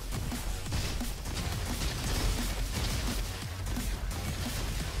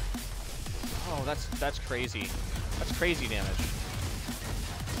 Oh, that's crazy. That's crazy damage.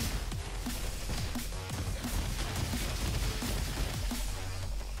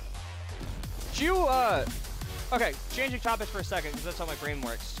 Do you, okay, changing topics for a second, because that's how my brain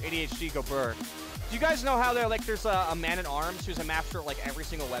works. ADHD, go burr. Do you guys know how there's a man-at-arms who's a master at, like, every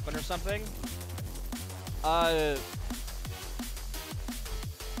single weapon or something?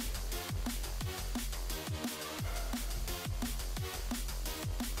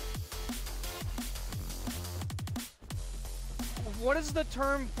 What is the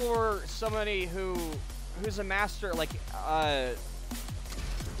term for somebody who's a master, like,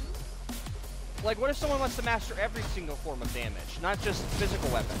 what if someone wants to master every single form of damage, not just physical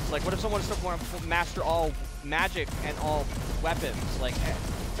weapons? Like, what if someone wants to master all magic and all weapons? Like,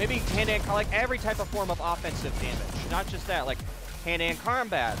 maybe hand-to-hand, like, every type of form of offensive damage, not just that. Like, hand-to-hand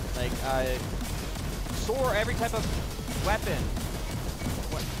combat, like, sword, every type of weapon,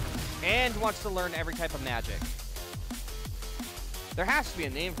 and wants to learn every type of magic. There has to be a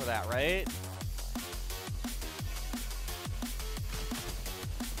name for that, right?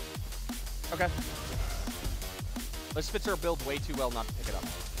 Okay. This fits our build way too well not to pick it up.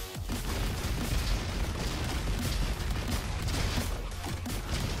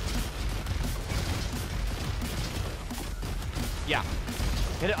 Yeah.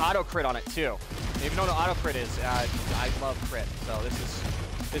 Hit an auto crit on it too. If you know what an auto crit is, I love crit, so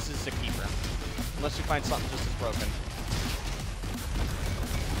this is a keeper. Unless you find something just as broken.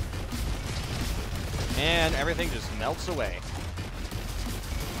 And everything just melts away.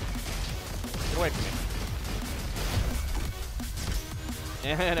 Get away from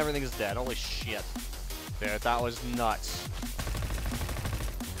me. And everything is dead. Holy shit. Dude, that was nuts.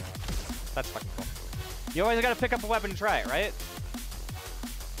 That's fucking cool. You always gotta pick up a weapon and try it, right?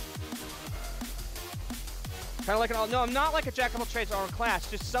 Kind of like an... No, I'm not like a jack of all trades or class.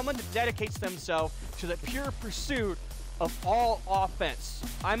 Just someone that dedicates themselves to the pure pursuit of all offense.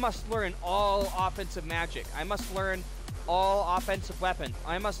 I must learn all offensive magic. I must learn all offensive weapon.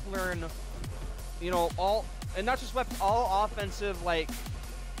 I must learn, you know, all, and not just weapons, all offensive, like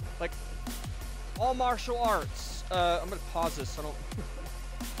all martial arts. I'm gonna pause this so I don't.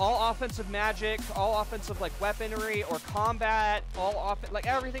 All offensive magic, all offensive like weaponry or combat, all like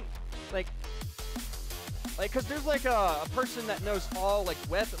everything, like, cause there's like a person that knows all like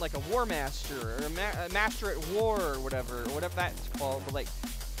weapon, like a war master or a master at war or whatever that's called. But like,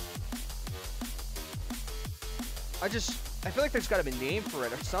 I feel like there's got to be a name for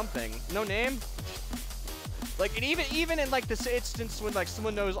it or something. No name? Like, and even in like this instance when like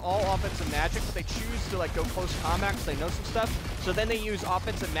someone knows all offensive magic, but they choose to like go close combat because they know some stuff. So then they use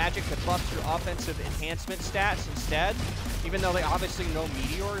offensive magic to buff your offensive enhancement stats instead, even though they obviously know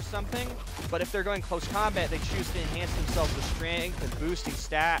meteor or something. But if they're going close combat, they choose to enhance themselves with strength and boosting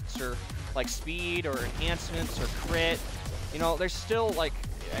stats or like speed or enhancements or crit. You know, there's still like,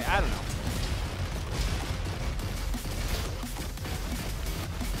 I don't know.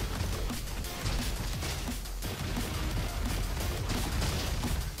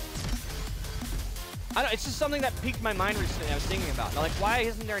 It's just something that piqued my mind recently I was thinking about. Like, why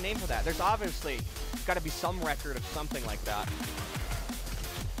isn't there a name for that? There's obviously got to be some record of something like that.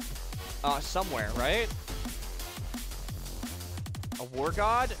 somewhere, right? A war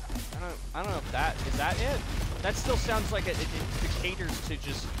god? I don't know if that is that it. That still sounds like it caters to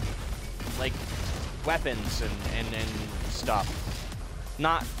just like weapons and stuff,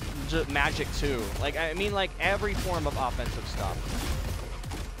 not just magic too. Like I mean, like every form of offensive stuff.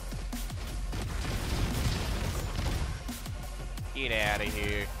 Get out of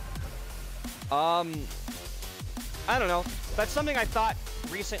here. I don't know. That's something I thought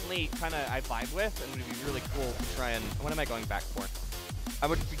recently I vibe with, and it would be really cool to try and... What am I going back for? I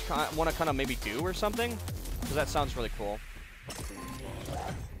would want to kind of maybe do or something, because that sounds really cool.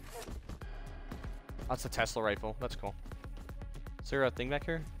 That's the Tesla rifle. That's cool. Is there a thing back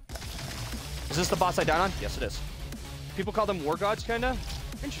here? Is this the boss I died on? Yes, it is. People call them war gods, kind of?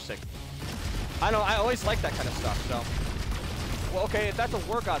 Interesting. I know, I always like that kind of stuff, so... Well, okay, if that's a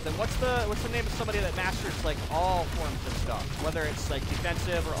war god, then what's the name of somebody that masters like all forms of stuff, whether it's like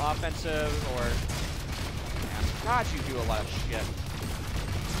defensive or offensive or? Man, God, you do a lot of shit.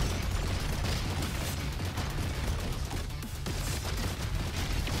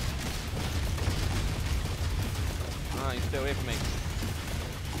 Oh, you stay away from me.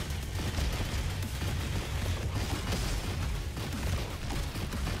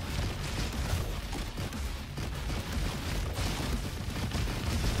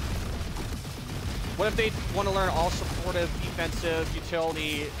 What if they want to learn all supportive, defensive,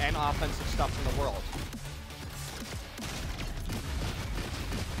 utility, and offensive stuff in the world?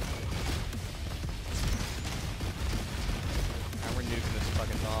 Now we're nuking this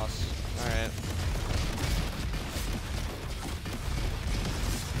fucking boss. Alright.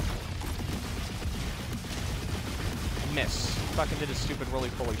 Miss. Fucking did a stupid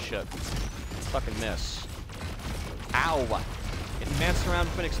roly-poly shit. Fucking miss. Ow! Advanced around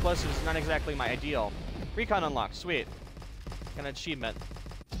with explosives is not exactly my ideal. Recon unlocked. Sweet. Got an achievement.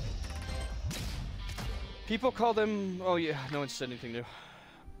 People call them... Oh, yeah. No one said anything new.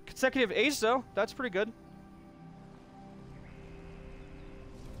 Consecutive ace, though. That's pretty good.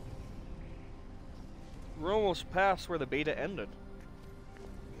 We're almost past where the beta ended.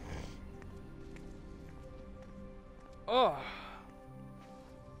 Oh.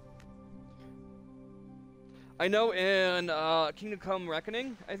 I know in Kingdom Come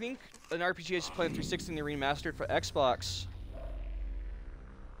Reckoning, I think, an RPG I used to play in 360 and they remastered for Xbox.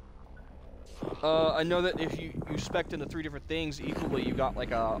 I know that if you spec'd into 3 different things equally, you got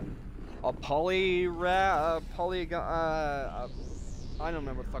like a polygon. I don't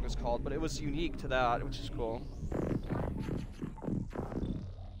remember what the fuck it's called, but it was unique to that, which is cool.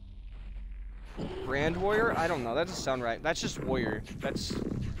 Brand Warrior? I don't know. That doesn't sound right. That's just Warrior. That's...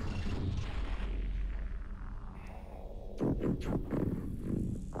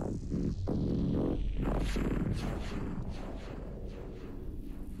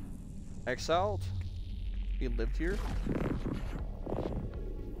 Exiled? He lived here?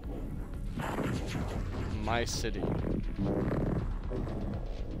 My city.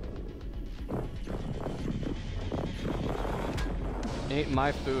 Ate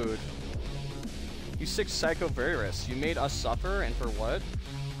my food. You sick psycho virus. You made us suffer, and for what?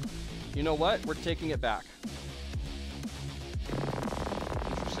 You know what? We're taking it back.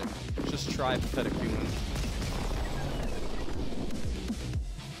 Interesting. Just try pathetic human.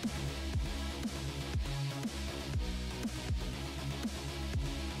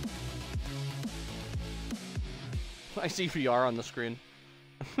 I see VR on the screen.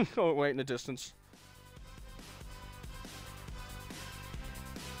 Oh, wait in the distance.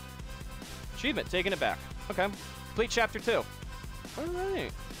 Achievement, taking it back. Okay. Complete chapter 2.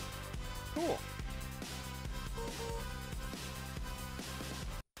 Alright. Cool.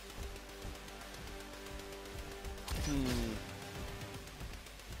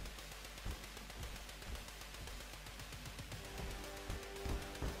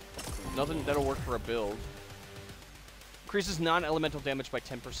 Nothing that'll work for a build. Increases non-elemental damage by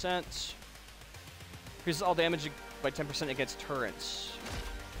 10%. Increases all damage by 10% against turrets.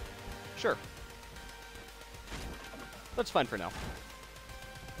 Sure. That's fine for now.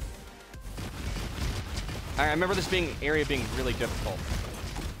 I remember this area being really difficult.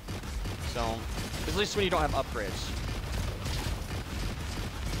 So, at least when you don't have upgrades.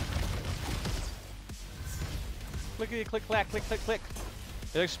 Clickety click clack, click click click.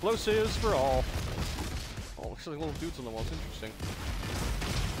 Explosives for all. Oh, looks like little dudes on the wall. It's interesting.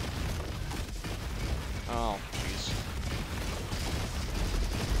 Oh, jeez.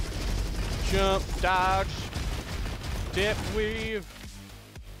 Jump, dodge, dip, weave.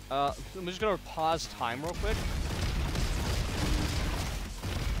 I'm just gonna pause time real quick.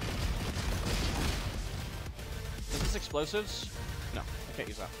 Is this explosives? No, I can't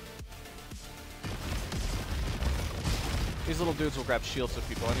use that. These little dudes will grab shields of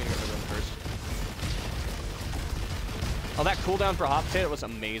people. I need to get rid of them first. Oh, that cooldown for Hot Potato was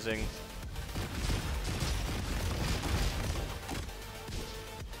amazing.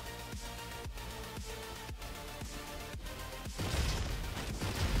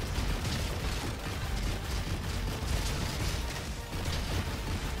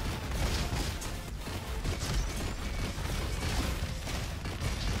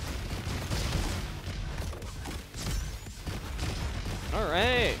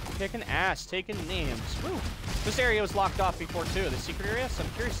 Alright, kicking ass, taking names. Woo! This area was locked off before too, the secret area, so I'm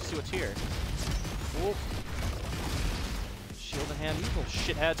curious to see what's here. Whoa. Shield in hand, you little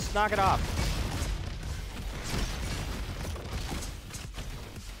shitheads, knock it off.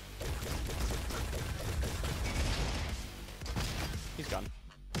 He's gone.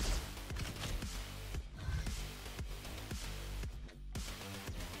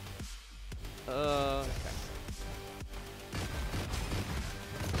 Okay.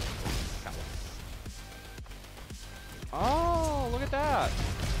 Oh, look at that.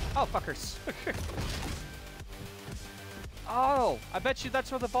 Oh, fuckers. Oh, I bet you that's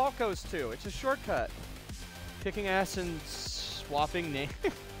where the vault goes to. It's a shortcut. Kicking ass and swapping names.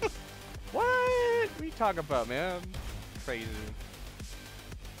 What? What are you talking about, man? Crazy.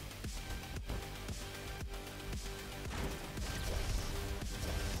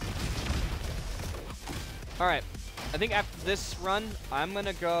 Alright. I think after this run, I'm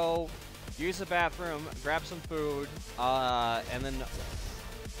gonna go use the bathroom, grab some food, and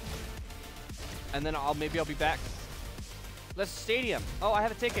then I'll be back. Let's stadium. Oh, I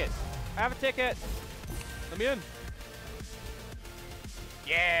have a ticket. I have a ticket. Let me in.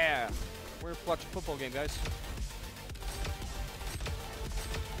 Yeah. We're watching a football game, guys.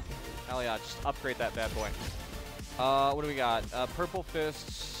 Hell yeah, just upgrade that bad boy. What do we got? Purple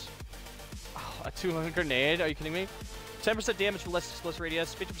fists. Oh, a 200 grenade. Are you kidding me? 10% damage for less explosive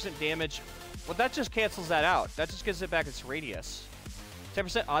radius. 50% damage. Well, that just cancels that out. That just gives it back its radius.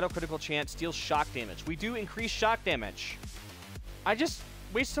 10% auto critical chance. Deals shock damage. We do increase shock damage. I just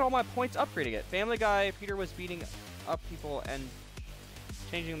wasted all my points upgrading it. Family Guy, Peter was beating up people and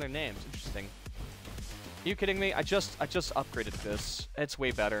changing their names. Interesting. Are you kidding me? I just upgraded this. It's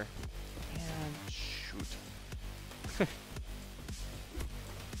way better. And shoot.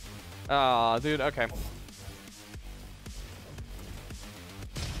 Aw, dude, okay.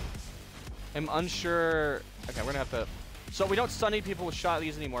 I'm unsure. Okay, we're gonna have to. So we don't stun people with shot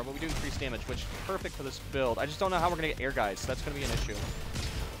these anymore, but we do increase damage, which is perfect for this build. I just don't know how we're gonna get air guys. That's gonna be an issue.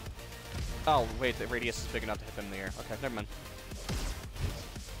 Oh wait, the radius is big enough to hit them in the air. Okay, never mind.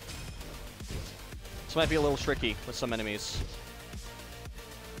 This might be a little tricky with some enemies.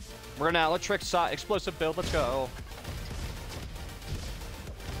 We're gonna let trick explosive build. Let's go.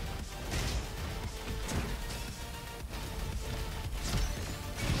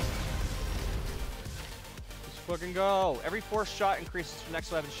 Fucking go. Every fourth shot increases your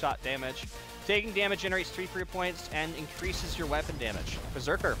next weapon shot damage. Taking damage generates 3 free points and increases your weapon damage.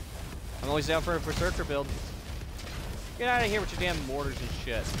 Berserker. I'm always down for a Berserker build. Get out of here with your damn mortars and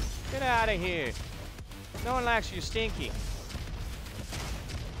shit. Get out of here. No one likes you, stinky.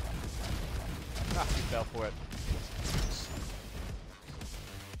 Ah, you fell for it.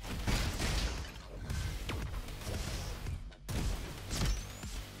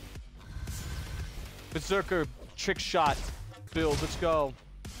 Berserker trick shot build. Let's go.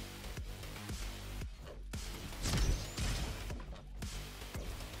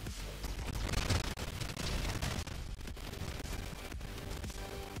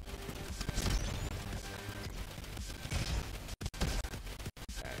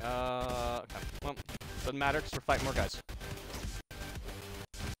 Okay, okay. Well, doesn't matter because we're fighting more guys.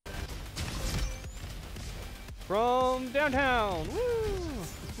 From downtown. Woo!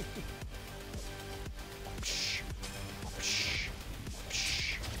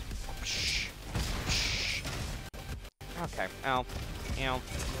 Okay. Ow. Ow.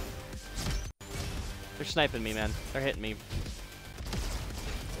 They're sniping me, man. They're hitting me.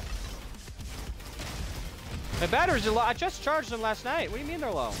 My batteries are low. I just charged them last night. What do you mean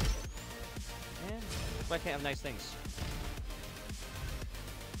they're low? Man, I can't have nice things.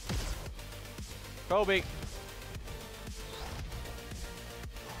 Kobe.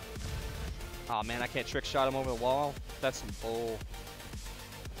 Oh man, I can't trick shot him over the wall. That's some bull.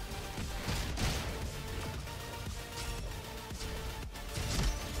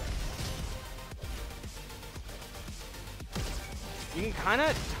 You can kind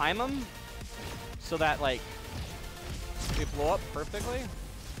of time them so that, like, they blow up perfectly.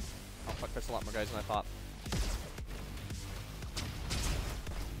 Oh, fuck, that's a lot more guys than I thought.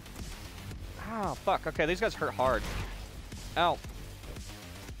 Oh, fuck. Okay, these guys hurt hard. Ow.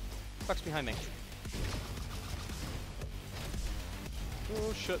 Fuck's behind me.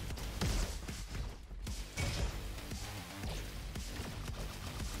 Oh, shit.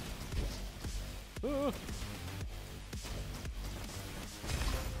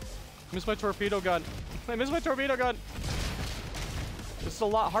 Miss my torpedo gun. I missed my torpedo gun. This is a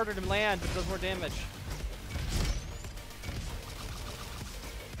lot harder to land, but it does more damage.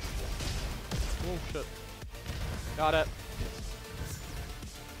 Oh shit. Got it.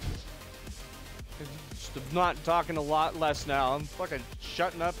 Just I'm not talking a lot less now. I'm fucking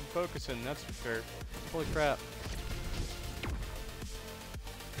shutting up and focusing, that's for sure. Holy crap.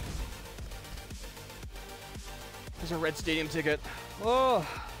 There's a red stadium ticket. Oh.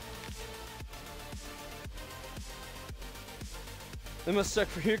 They must suck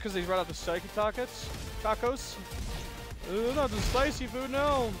for you because they brought out the psychic tacos. Not the spicy food,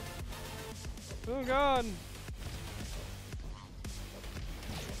 no. Oh god.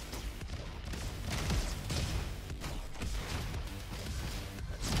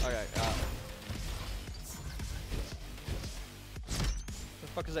 Okay, the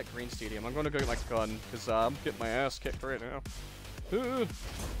fuck is that green stadium? I'm gonna go get my gun, because I'm getting my ass kicked right now.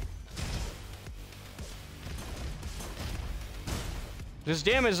 This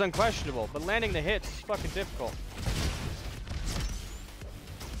damage is unquestionable, but landing the hits is fucking difficult.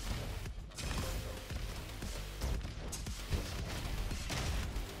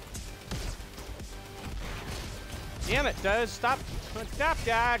 Damn it, Duz. Stop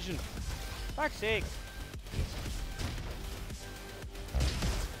dodging. Fuck's sake.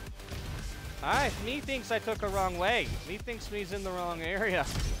 Alright, me thinks I took a wrong way. Me thinks me's in the wrong area.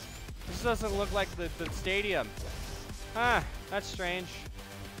 This doesn't look like the stadium. Huh, that's strange.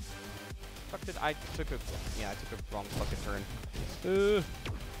 Fuck did I took a wrong fucking turn.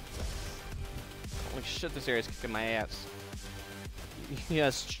 Holy shit, this area's kicking my ass.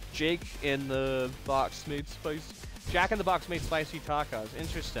 Yes, Jake in the box made spicy. Jack in the Box made spicy tacos.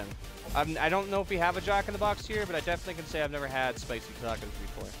 Interesting. I don't know if we have a Jack in the Box here, but I definitely can say I've never had spicy tacos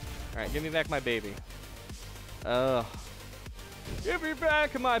before. Alright, give me back my baby. Give me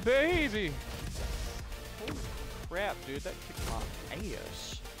back my baby! Holy crap, dude. That kicked my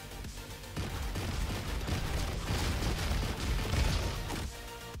ass.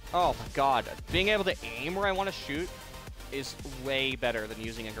 Oh my god. Being able to aim where I want to shoot is way better than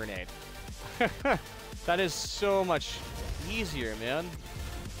using a grenade. That is so much easier, man.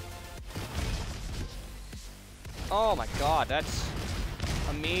 Oh my god, that's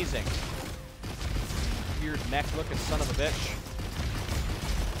amazing. Weird mech-looking son of a bitch.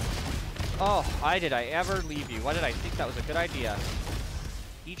 Oh, why did I ever leave you? Why did I think that was a good idea?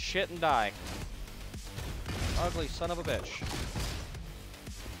 Eat shit and die. Ugly son of a bitch.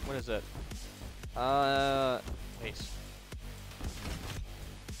 What is it? Wait.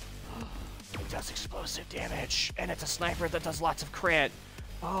 It does explosive damage, and it's a sniper that does lots of crit.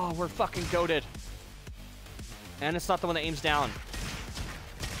 Oh, we're fucking goated. And it's not the one that aims down.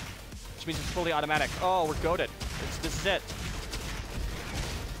 Which means it's fully automatic. Oh, we're goated. This is it.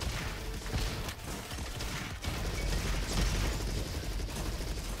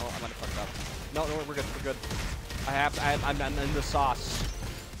 Oh, I might have fucked up. No, we're good. We're good. I'm in the sauce.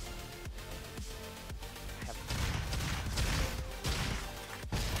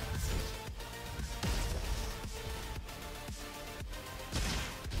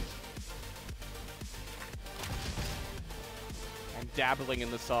 Dabbling in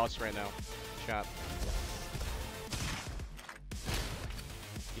the sauce right now. Chat.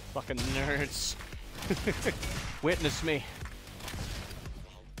 You fucking nerds. Witness me.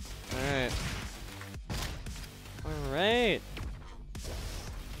 Alright. Alright.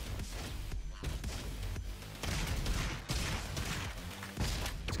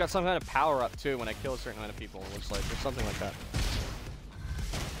 It's got some kind of power up too when I kill a certain amount of people, it looks like, or something like that.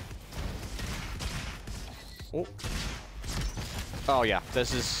 Oh. Oh yeah,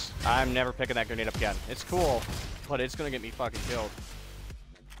 this is... I'm never picking that grenade up again. It's cool, but it's gonna get me fucking killed.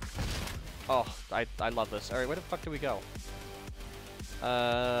 Oh, I love this. Alright, where the fuck do we go? We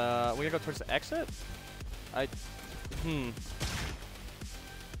gonna go towards the exit?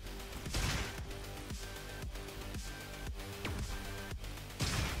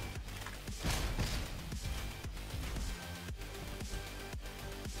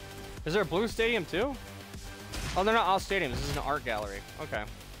 Is there a blue stadium too? Oh, they're not all stadiums. This is an art gallery. Okay.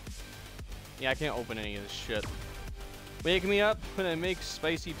 Yeah, I can't open any of this shit. Wake me up when I make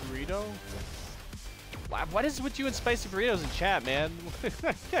spicy burrito? What is with you and spicy burritos in chat, man?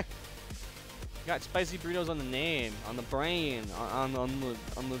 Got spicy burritos on the name, on the brain, on the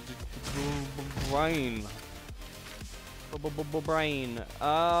brain. Brain.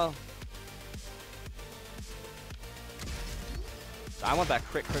 I want that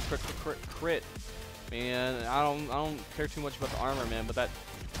crit. Man, I don't care too much about the armor, man, but that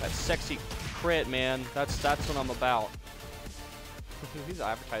sexy crit, man, that's what I'm about. These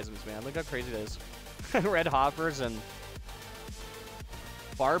advertisements, man, look how crazy it is. Red hoppers and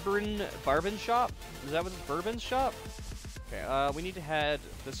Barbin shop? Is that what it's Bourbon shop? Okay, we need to head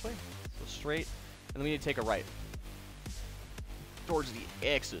this way, so straight, and then we need to take a right towards the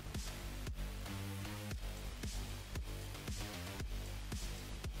exit.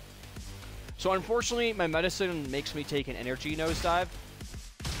 So unfortunately, my medicine makes me take an energy nosedive.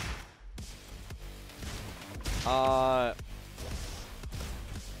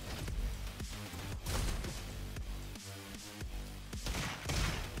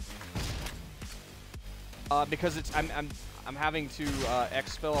 Because I'm having to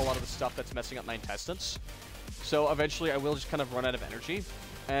exfil a lot of the stuff that's messing up my intestines. So eventually I will just kind of run out of energy.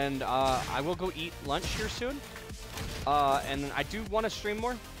 And I will go eat lunch here soon. And I do want to stream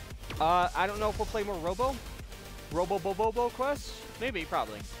more. I don't know if we'll play more robo quests. Maybe,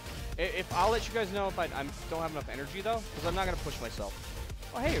 probably. If I'll let you guys know if I don't have enough energy though, because I'm not gonna push myself.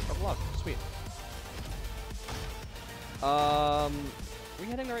 Oh hey, a luck, sweet. Are we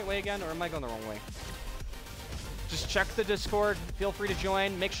heading the right way again, or am I going the wrong way? Just check the Discord. Feel free to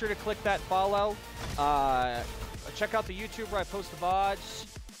join. Make sure to click that follow. Check out the YouTube where I post the VODs.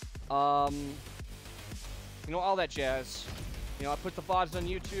 You know, all that jazz. You know, I put the VODs on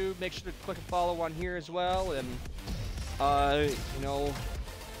YouTube. Make sure to click and follow on here as well. And, you know,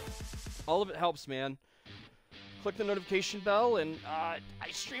 all of it helps, man. Click the notification bell, and I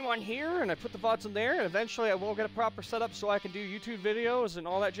stream on here, and I put the VODs in there, and eventually I will get a proper setup so I can do YouTube videos and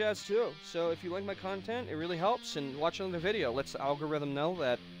all that jazz too. So if you like my content, it really helps, and watch another video. Lets the algorithm know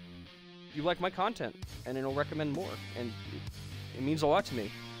that you like my content, and it'll recommend more, and it means a lot to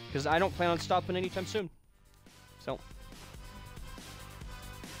me, because I don't plan on stopping anytime soon. So.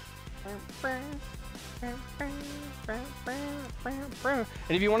 And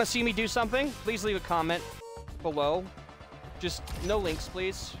if you want to see me do something, please leave a comment below. Just no links,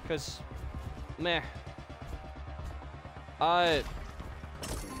 please, because meh.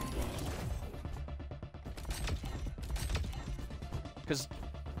 Because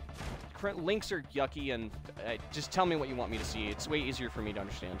current links are yucky, and just tell me what you want me to see. It's way easier for me to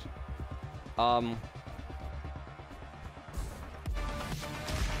understand.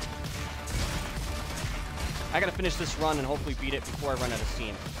 I gotta finish this run and hopefully beat it before I run out of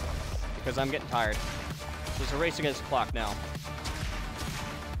steam, because I'm getting tired. So it's a race against the clock now.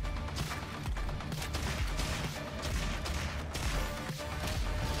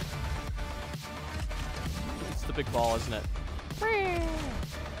 It's the big ball, isn't it?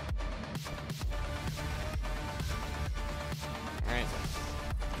 Alright.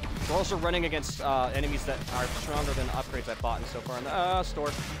 We're also running against enemies that are stronger than the upgrades I've bought so far in the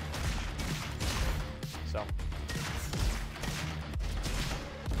store. So.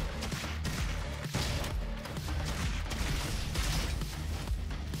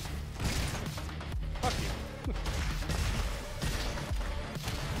 Fuck you.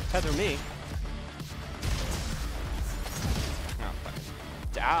 Tether me. Oh, fucking.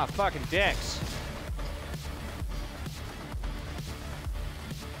 Fucking dicks.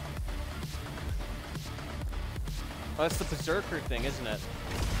 Oh, that's the berserker thing, isn't it?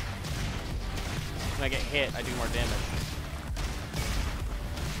 When I get hit, I do more damage.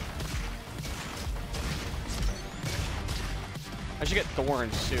 I should get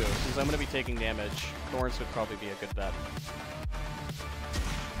thorns too, since I'm going to be taking damage. Thorns would probably be a good bet.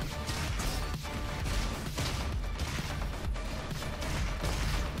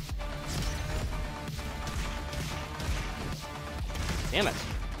 Damn it.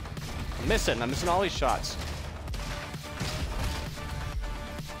 I'm missing all these shots.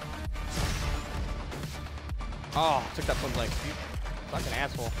 Oh, took that one like, you fucking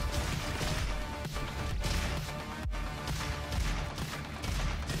asshole.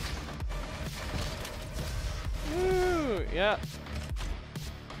 Woo, yeah.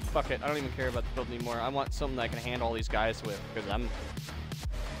 Fuck it, I don't even care about the build anymore. I want something that I can handle all these guys with, because I'm...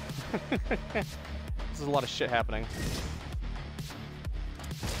 This is a lot of shit happening.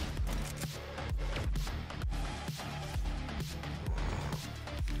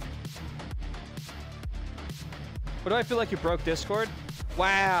 What do I feel like you broke Discord?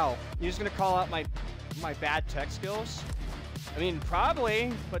 Wow. You're just gonna call out my bad tech skills? I mean,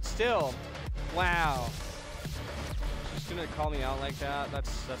 probably, but still. Wow. Just gonna call me out like that?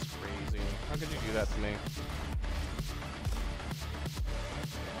 That's crazy. How could you do that to me?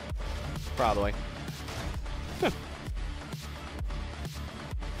 Probably.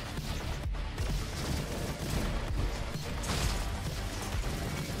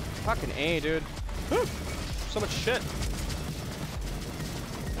 Fucking A, dude. Whew. So much shit.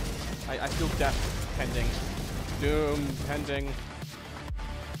 I feel death pending. Doom pending.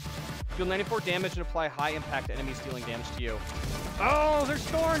 Deal 94 damage and apply high impact to enemies dealing damage to you. Oh, there's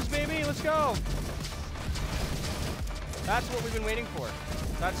thorns, baby! Let's go! That's what we've been waiting for.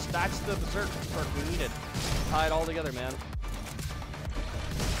 That's the berserk perk we needed. Tie it all together, man.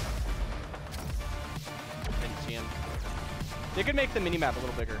 Didn't see him. They could make the minimap a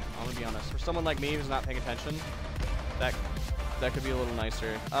little bigger, I'm gonna be honest. For someone like me who's not paying attention, that could be a little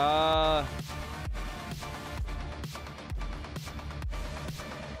nicer.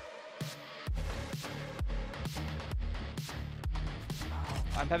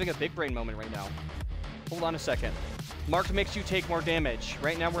 I'm having a big brain moment right now. Hold on a second. Marked makes you take more damage.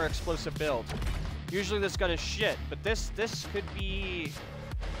 Right now we're explosive build. Usually this gun is shit, but this could be...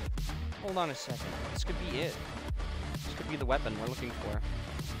 Hold on a second. This could be it. This could be the weapon we're looking for.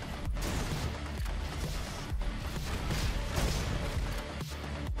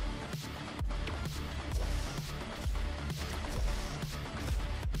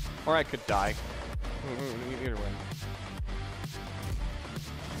 Or I could die. Either way.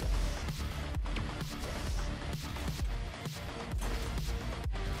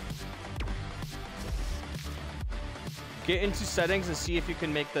 Get into settings and see if you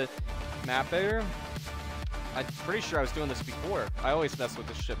can make the map bigger. I'm pretty sure I was doing this before. I always mess with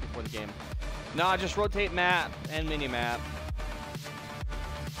this shit before the game. Nah, just rotate map and mini map.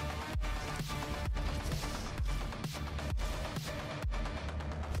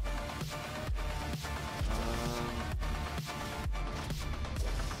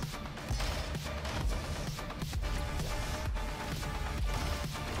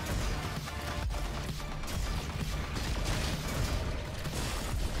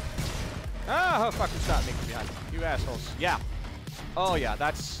 Oh, fucking stop me from behind. You assholes. Yeah. Oh, yeah,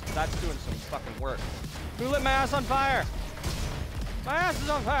 that's doing some fucking work. Who lit my ass on fire? My ass is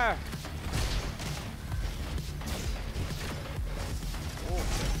on fire! Oh,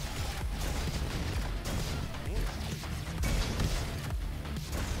 shit.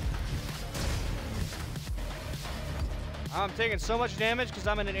 I'm taking so much damage because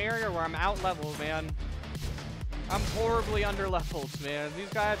I'm in an area where I'm out-leveled, man. I'm horribly under-leveled, man. These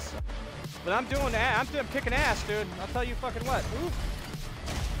guys... But I'm doing that. I'm kicking ass, dude. I'll tell you fucking what. Ooh.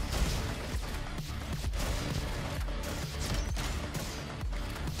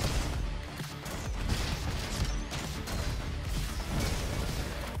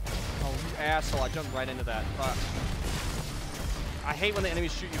 Oh, you asshole. I jumped right into that. Fuck. I hate when the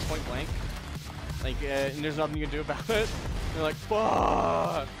enemies shoot you point blank. Like, and there's nothing you can do about it. You're like,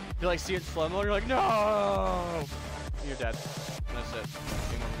 fuck. You like see it slow-mo and you're like, no. You're dead. And that's it.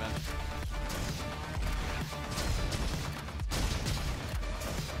 Game over, man.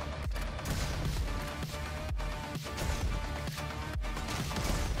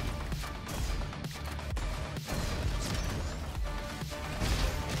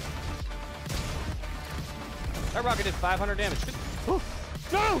 That rocket did 500 damage. Oh,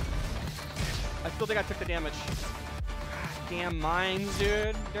 no! I still think I took the damage. God damn mines,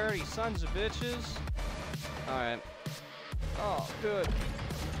 dude. Dirty sons of bitches. Alright. Oh, good.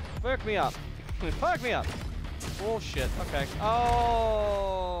 Fuck me up. Fuck me up. Bullshit. Okay.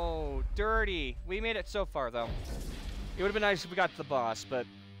 Oh, dirty. We made it so far, though. It would have been nice if we got to the boss, but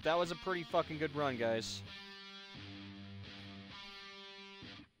that was a pretty fucking good run, guys.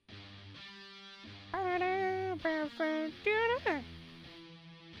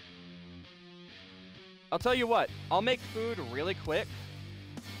 I'll tell you what, I'll make food really quick.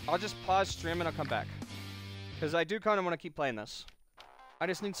 I'll just pause stream and I'll come back. Because I do kind of want to keep playing this. I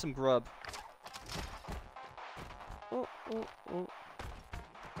just need some grub. Oh, oh, oh.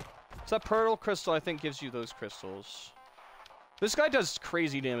 So that pearl crystal, I think, gives you those crystals. This guy does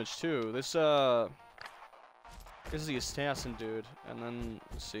crazy damage, too. This is the assassin dude. And then,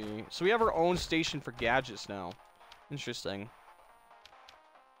 let's see. So we have our own station for gadgets now. Interesting.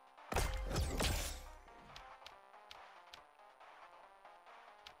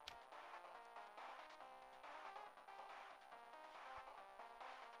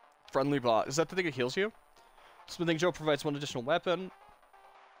 Friendly bot. Is that the thing that heals you? Smithing Joe provides one additional weapon.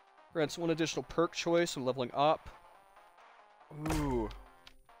 Grants one additional perk choice when leveling up. Ooh.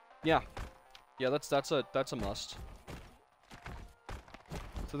 Yeah. Yeah, that's a must.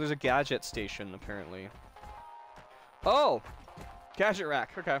 So there's a gadget station, apparently. Oh! Gadget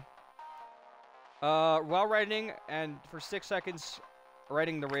rack, okay. While riding, and for 6 seconds,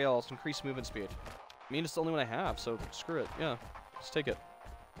 riding the rails, increase movement speed. I mean, it's the only one I have, so screw it. Yeah, let's take it.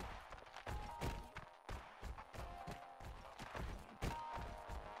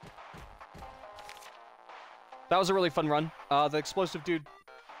 That was a really fun run. The explosive dude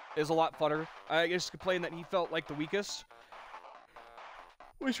is a lot funner. I just complained that he felt like the weakest,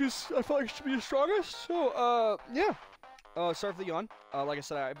 which was, I felt like should be the strongest. So, yeah. Sorry for the yawn. Like I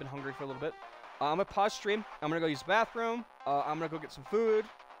said, I've been hungry for a little bit. I'm gonna pause stream. I'm gonna go use the bathroom. I'm gonna go get some food.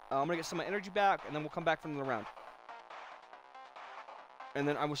 I'm gonna get some of my energy back, and then we'll come back from the round. And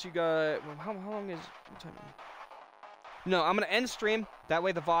then I will see you guys. How long is time? No, I'm gonna end stream. That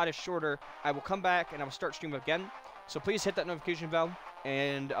way the VOD is shorter. I will come back and I will start stream again. So please hit that notification bell,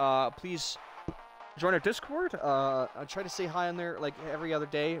 and please join our Discord. I try to say hi on there like every other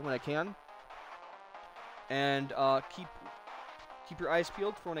day when I can. And keep your eyes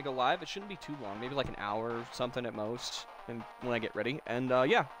peeled for when I go live. It shouldn't be too long, maybe like an hour or something at most, and when I get ready. And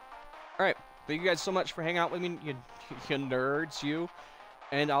yeah, all right. Thank you guys so much for hanging out with me, you nerds, you.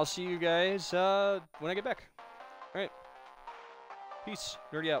 And I'll see you guys when I get back. All right. Peace.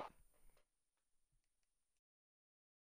 Nerdy out.